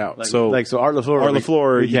sub someone out. Like so Art LaFleur. Art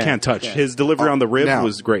LaFleur, we you can't touch. His delivery on the rib Now-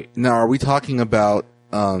 was great. Now, are we talking about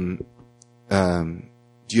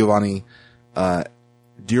Giovanni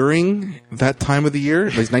during that time of the year,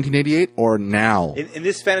 like 1988, or now? In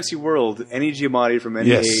this fantasy world, any Giamatti from any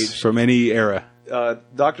Yes, age, from any era.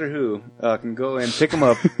 Doctor Who can go and pick him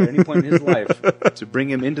up at any point in his life to bring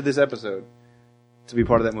him into this episode to be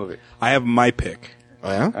part of that movie. I have my pick. Oh,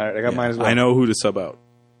 yeah? All right, I got mine as well. I know who to sub out.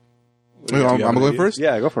 I'm going first?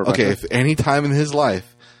 Yeah, go for it. Okay, Buster. if any time in his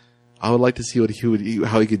life, I would like to see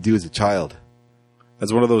how he could do as a child.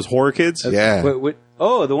 As one of those horror kids. Yeah. Wait.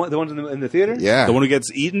 Oh, the ones in the theater. Yeah. The one who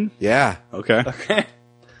gets eaten. Yeah. Okay. Okay.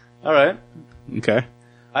 All right. Okay.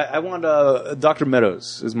 I want Dr.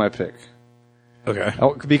 Meadows is my pick. Okay.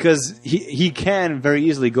 Because he can very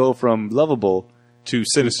easily go from lovable To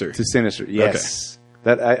Sinister. to sinister. Yes.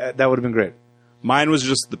 That would have been great. Mine was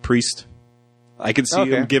just the priest. I could see Okay.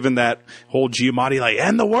 him given that whole Giamatti, like,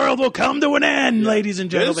 and the world will come to an end, ladies and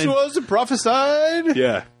gentlemen. was prophesied.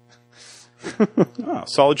 Yeah. Oh,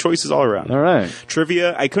 solid choices all around. All right.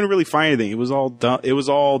 Trivia, I couldn't really find anything. It was all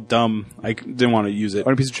dumb. I didn't want to use it.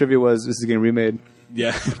 One piece of trivia was this is getting remade.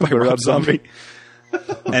 Yeah, by Rob Zombie.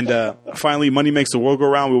 And finally, money makes the world go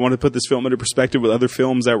round. We want to put this film into perspective with other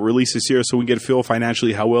films that were released this year so we can get a feel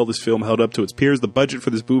financially how well this film held up to its peers. The budget for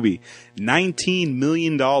this movie, $19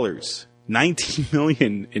 million. $19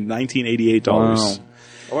 million in $1988.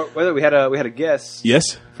 Wow. Whether we had a guess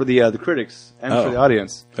Yes? for the critics and Oh. for the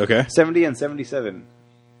audience. Okay. 70 and 77.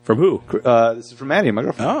 From who? This is from Maddie, my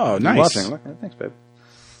girlfriend. Oh, She's nice. Watching. Okay, thanks, babe.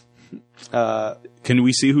 Can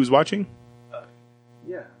we see who's watching?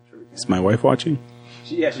 Yeah, I'm sure we can. Is my wife watching?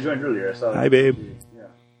 She joined earlier. I saw that. Hi, babe. Yeah.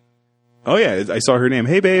 Oh, yeah. I saw her name.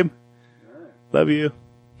 Hey, babe. Love you.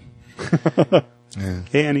 Yeah.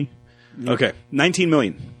 Hey, Annie. Okay. 19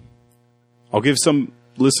 million. I'll give some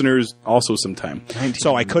listeners also some time.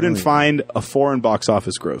 So I couldn't find a foreign box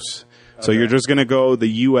office gross. So you're just going to go the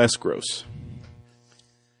U.S. gross.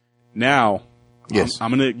 Now, Yes. I'm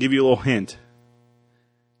going to give you a little hint.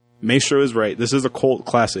 Maestro is right. This is a cult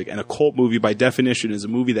classic, and a cult movie, by definition, is a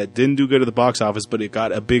movie that didn't do good at the box office, but it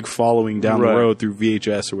got a big following down Right. the road through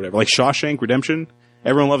VHS or whatever. Like Shawshank Redemption.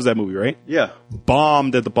 Everyone loves that movie, right? Yeah.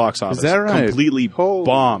 Bombed at the box office. that right? Completely Holy-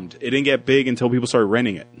 bombed. It didn't get big until people started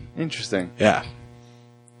renting it. Interesting. Yeah.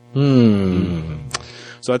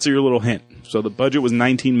 So that's your little hint. So the budget was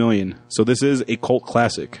 $19 million. So this is a cult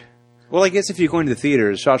classic. Well, I guess if you're going to the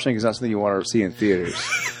theaters, Shawshank is not something you want to see in theaters.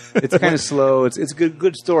 It's kind of slow. It's a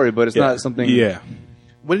good story, but it's not something. Yeah.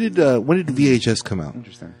 When did VHS come out?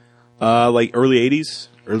 Interesting. Like early 80s.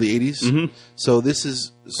 Early 80s? Mm-hmm. So this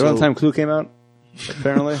is... So around the time Clue came out,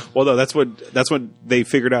 apparently. Well, no, that's what they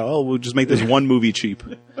figured out. Oh, we'll just make this one movie cheap.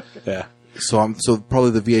 Yeah. So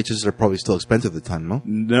probably the VHS are probably still expensive at the time, no?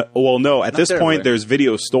 No. At this there, point, right? there's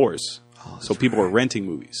video stores. So people are renting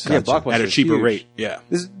movies. Yeah, Blockbuster at a is cheaper huge. rate. Yeah.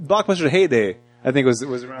 This Blockbuster heyday, I think, was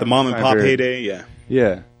around The mom and time pop period. heyday. Yeah.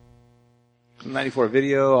 Yeah. 94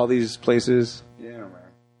 Video, all these places. Yeah, man.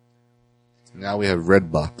 Now we have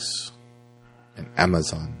Redbox and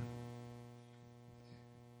Amazon.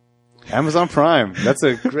 Amazon Prime. That's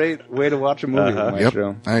a great way to watch a movie, Maestro.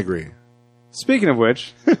 Yep, I agree. Speaking of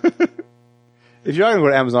which, if you're not going to go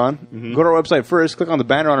to Amazon, go to our website first, click on the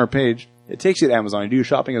banner on our page. It takes you to Amazon. You do your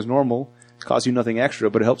shopping as normal. It costs you nothing extra,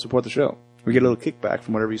 but it helps support the show. We get a little kickback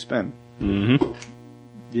from whatever you spend.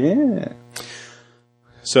 Yeah.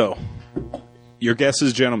 So, your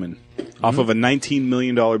guesses, gentlemen, off of a $19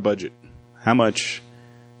 million budget, how much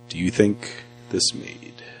do you think this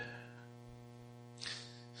made?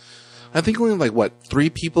 I think only 3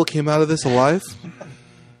 people came out of this alive?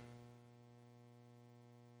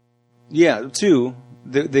 Yeah, 2.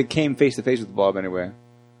 They came face to face with Blob anyway.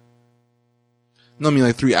 No, I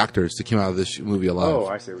mean 3 actors that came out of this movie alive. Oh,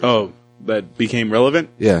 I see. Oh, that became relevant?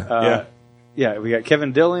 Yeah. Yeah, we got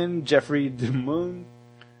Kevin Dillon, Jeffrey DeMoon.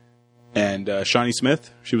 And Shawnee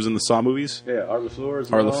Smith, she was in the Saw movies. Yeah, Art LaFleur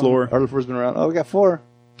as Art well. LaFleur. Art LaFleur's been around. Oh, we got 4.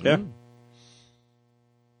 Yeah.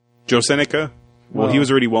 Joe Seneca, well, he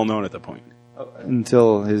was already well known at that point.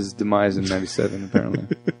 Until his demise in 97,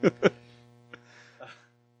 apparently.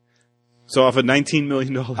 So off of $19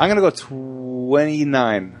 million. I'm going to go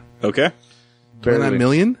 29. Okay. Barely. $29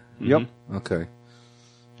 million? Yep. Okay.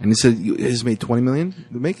 And you said it has made $20 million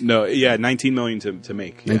to make? No, yeah, $19 million to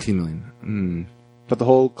make. Yeah. $19 million. But the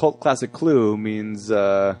whole cult classic Clue means...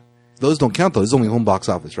 Those don't count, though. It's only home box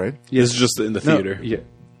office, right? This is just in the theater. Yeah.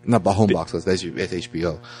 Not the home box office. That's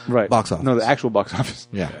HBO. Right. Box office. No, the actual box office.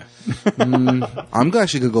 Yeah. I'm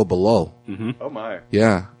actually going to go below. Oh, my.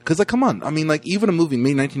 Yeah. Because, come on. I mean, even a movie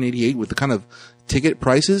made in 1988 with the kind of ticket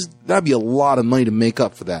prices, that'd be a lot of money to make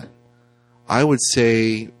up for that. I would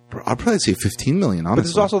say... I'd probably say 15 million, honestly. But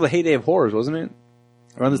this is also the heyday of horrors, wasn't it?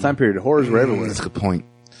 Around this time period, horrors were everywhere. That's a good point.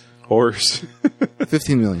 Horse.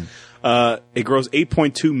 15 million. It grossed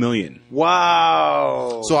 $8.2 million.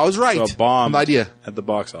 Wow. So I was right. So a bomb on the idea. at the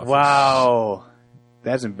box office. Wow.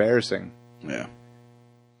 That's embarrassing. Yeah.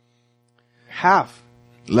 Half.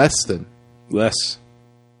 Less than. Less.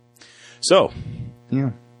 So,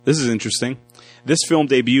 Yeah. this is interesting. This film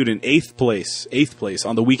debuted in eighth place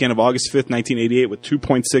on the weekend of August 5th, 1988 with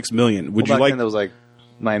 $2.6 million. Would you like... There was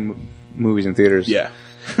 9 movies in theaters. Yeah.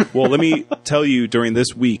 Well, let me tell you, during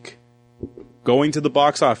this week, going to the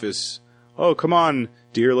box office, oh, come on,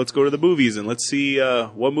 dear, let's go to the movies and let's see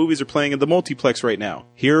what movies are playing in the multiplex right now.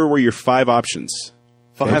 Here were your 5 options.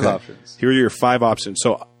 5 options. Here are your 5 options.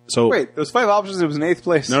 So Wait, there was 5 options. It was in 8th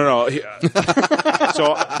place. No.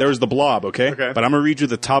 So there was the Blob, okay? Okay. But I'm going to read you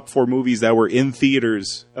the top 4 movies that were in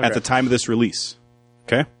theaters at Okay. the time of this release.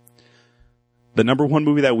 Okay? The number 1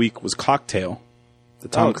 movie that week was Cocktail, the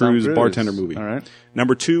Tom Cruise bartender movie. All right.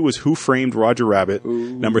 Number 2 was Who Framed Roger Rabbit.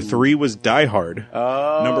 Ooh. Number 3 was Die Hard.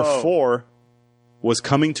 Oh. Number 4 was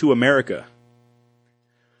Coming to America.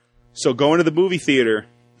 So going to the movie theater,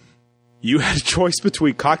 you had a choice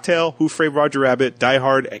between Cocktail, Who Framed Roger Rabbit, Die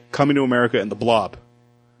Hard, Coming to America, and The Blob.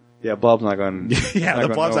 Yeah, Blob's not going. Yeah,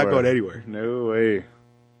 The Blob's not going anywhere. No way.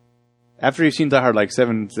 After you've seen Die Hard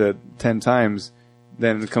 7 to 10 times,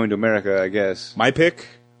 then Coming to America, I guess. My pick,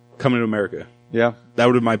 Coming to America. Yeah. That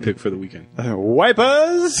would have been my pick for the weekend.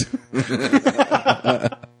 Wipers!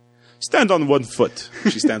 Stand on 1 foot.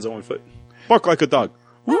 She stands on 1 foot. Bark like a dog.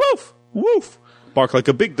 Woof! Woof! Bark like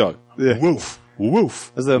a big dog. Yeah. Woof!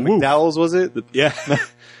 Woof! Was it Woof. McDowell's, was it? Yeah.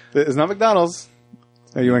 It's not McDonald's.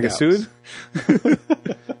 Oh, you want to get sued?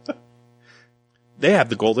 They have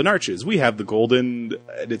the golden arches. We have the golden...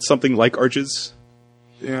 It's something like arches.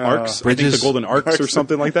 Yeah. Arcs. I think the golden arcs or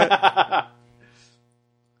something like that.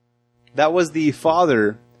 That was the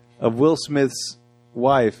father of Will Smith's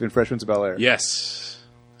wife in Fresh Prince of Bel-Air. Yes.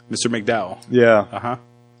 Mr. McDowell. Yeah. Uh-huh.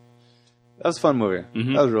 That was a fun movie.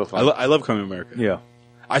 That was real fun. I love Coming to America. yeah.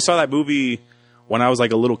 I saw that movie when I was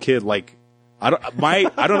like a little kid. Like, I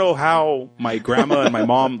don't know how my grandma and my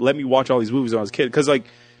mom let me watch all these movies when I was a kid. Because like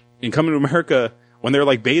in Coming to America, when they're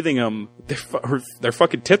like bathing them, their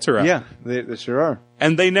fucking tits are out. Yeah, they sure are.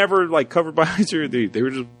 And they never like covered my eyes or they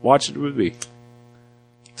were just watching the movie.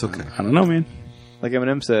 It's okay. I don't know, man. Like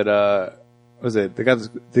Eminem said, was it? They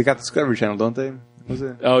got Discovery Channel, don't they? Was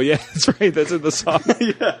it? Oh yeah, that's right. That's in the song.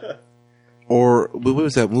 Yeah. Or what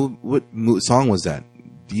was that? What song was that?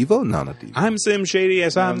 Devo? No, not Devo. I'm Slim Shady.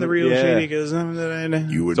 Yes, I'm the real yeah. Shady. Because I'm the...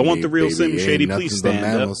 You and Don't want me, the real baby, Slim ain't Shady. nothing Please but stand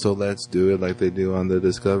mammals, up. So let's do it like they do on the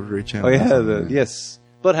Discovery Channel. Oh yeah, Something. yes,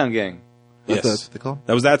 Bloodhound Gang. Yes. That's what they call?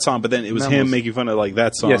 That was that song, but then it was him Mammals. making fun of like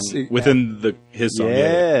that song Yes, within his song. Yeah.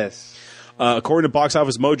 Yes. According to Box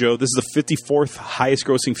Office Mojo, this is the 54th highest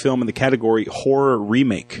grossing film in the category horror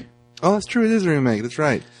remake. Oh, that's true. It is a remake. That's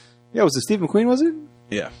right. Yeah, was it Steve McQueen? Was it?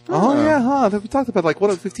 Yeah. Oh, yeah, huh? That we talked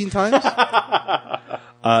about 15 times?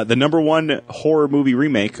 The number 1 horror movie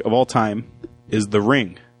remake of all time is The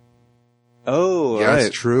Ring. Oh, Yeah, right.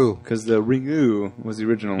 that's true. Because the Ringu was the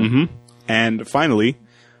original. Mm-hmm. And finally,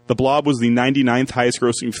 The Blob was the 99th highest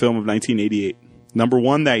grossing film of 1988. Number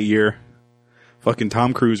 1 that year, fucking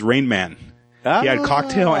Tom Cruise, Rain Man. He had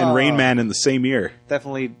Cocktail and Rain Man in the same year.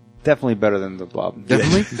 Definitely Definitely better than the Blob.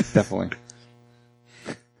 Definitely? Definitely.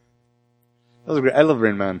 That was great. I love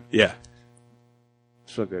Rain Man. Yeah.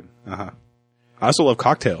 So good. I also love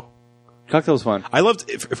Cocktail. Cocktail was fun. I loved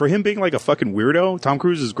for him being like a fucking weirdo. Tom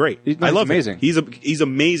Cruise is great. I love amazing. It. He's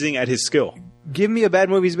amazing at his skill. Give me a bad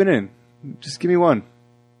movie he's been in. Just give me one.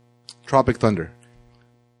 Tropic Thunder.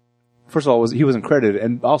 First of all, he wasn't credited,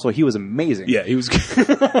 and also he was amazing. Yeah, he was.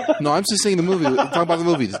 No, I'm just saying the movie. Talk about the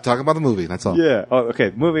movie. Just talk about the movie. That's all. Yeah. Oh,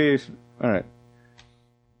 okay. Movie. All right.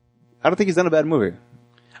 I don't think he's done a bad movie.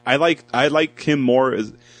 I like him more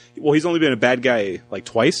as well. He's only been a bad guy like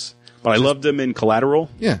twice, but I loved him in Collateral.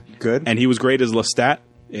 Yeah. Good. And he was great as Lestat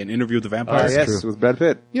in Interview with the Vampire. Yes, true. with Brad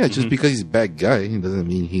Pitt. Yeah, just because he's a bad guy, he doesn't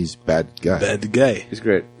mean he's bad guy. Bad guy. He's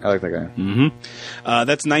great. I like that guy.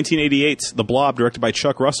 That's 1988's The Blob, directed by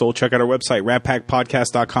Chuck Russell. Check out our website,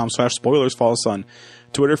 ratpackpodcast.com/spoilers. Follow us on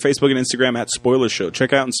Twitter, Facebook, and Instagram at Spoilers Show.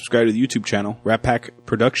 Check out and subscribe to the YouTube channel, Rat Pack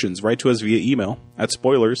Productions. Write to us via email at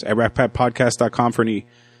spoilers@ratpackpodcast.com for any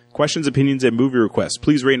questions, opinions, and movie requests.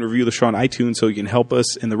 Please rate and review the show on iTunes so you can help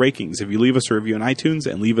us in the rankings. If you leave us a review on iTunes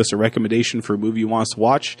and leave us a recommendation for a movie you want us to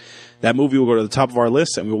watch, that movie will go to the top of our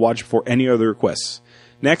list and we'll watch it before any other requests.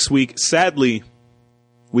 Next week, sadly,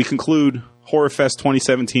 we conclude Horror Fest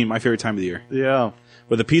 2017, my favorite time of the year, Yeah.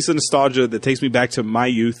 with a piece of nostalgia that takes me back to my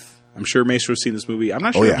youth. I'm sure Maestro's seen this movie. I'm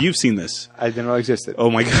not sure yeah. if you've seen this. I didn't know it existed. Oh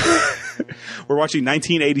my god. We're watching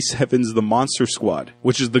 1987's The Monster Squad,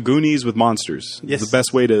 which is the Goonies with monsters. Yes. It's the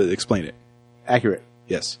best way to explain it. Accurate.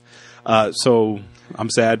 Yes. So I'm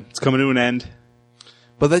sad. It's coming to an end.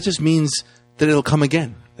 But that just means that it'll come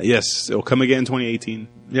again. Yes, it'll come again in 2018.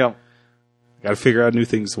 Yeah. Got to figure out new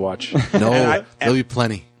things to watch. No, there'll be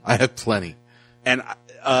plenty. I have plenty. And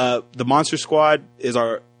the Monster Squad is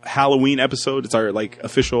our Halloween episode. It's our like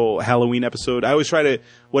official Halloween episode. I always try to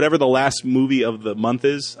whatever the last movie of the month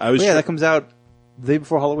is. I always that comes out the day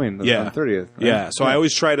before Halloween, on the 30th. Right? Yeah, so I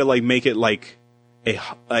always try to like make it like a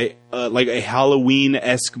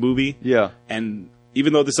Halloween-esque movie. Yeah. And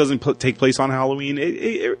even though this doesn't take place on Halloween,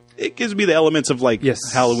 it gives me the elements of like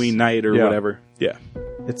Halloween night or whatever. Yeah.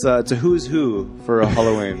 It's a who's who for a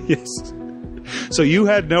Halloween. Yes. So you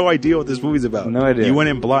had no idea what this movie's about. No idea. You went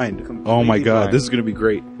in blind. Oh my god, blind. this is going to be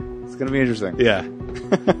great. It's going to be interesting. Yeah.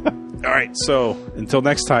 All right, so until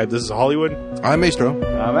next time, this is Hollywood. I'm Maestro.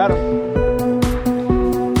 I'm Adam.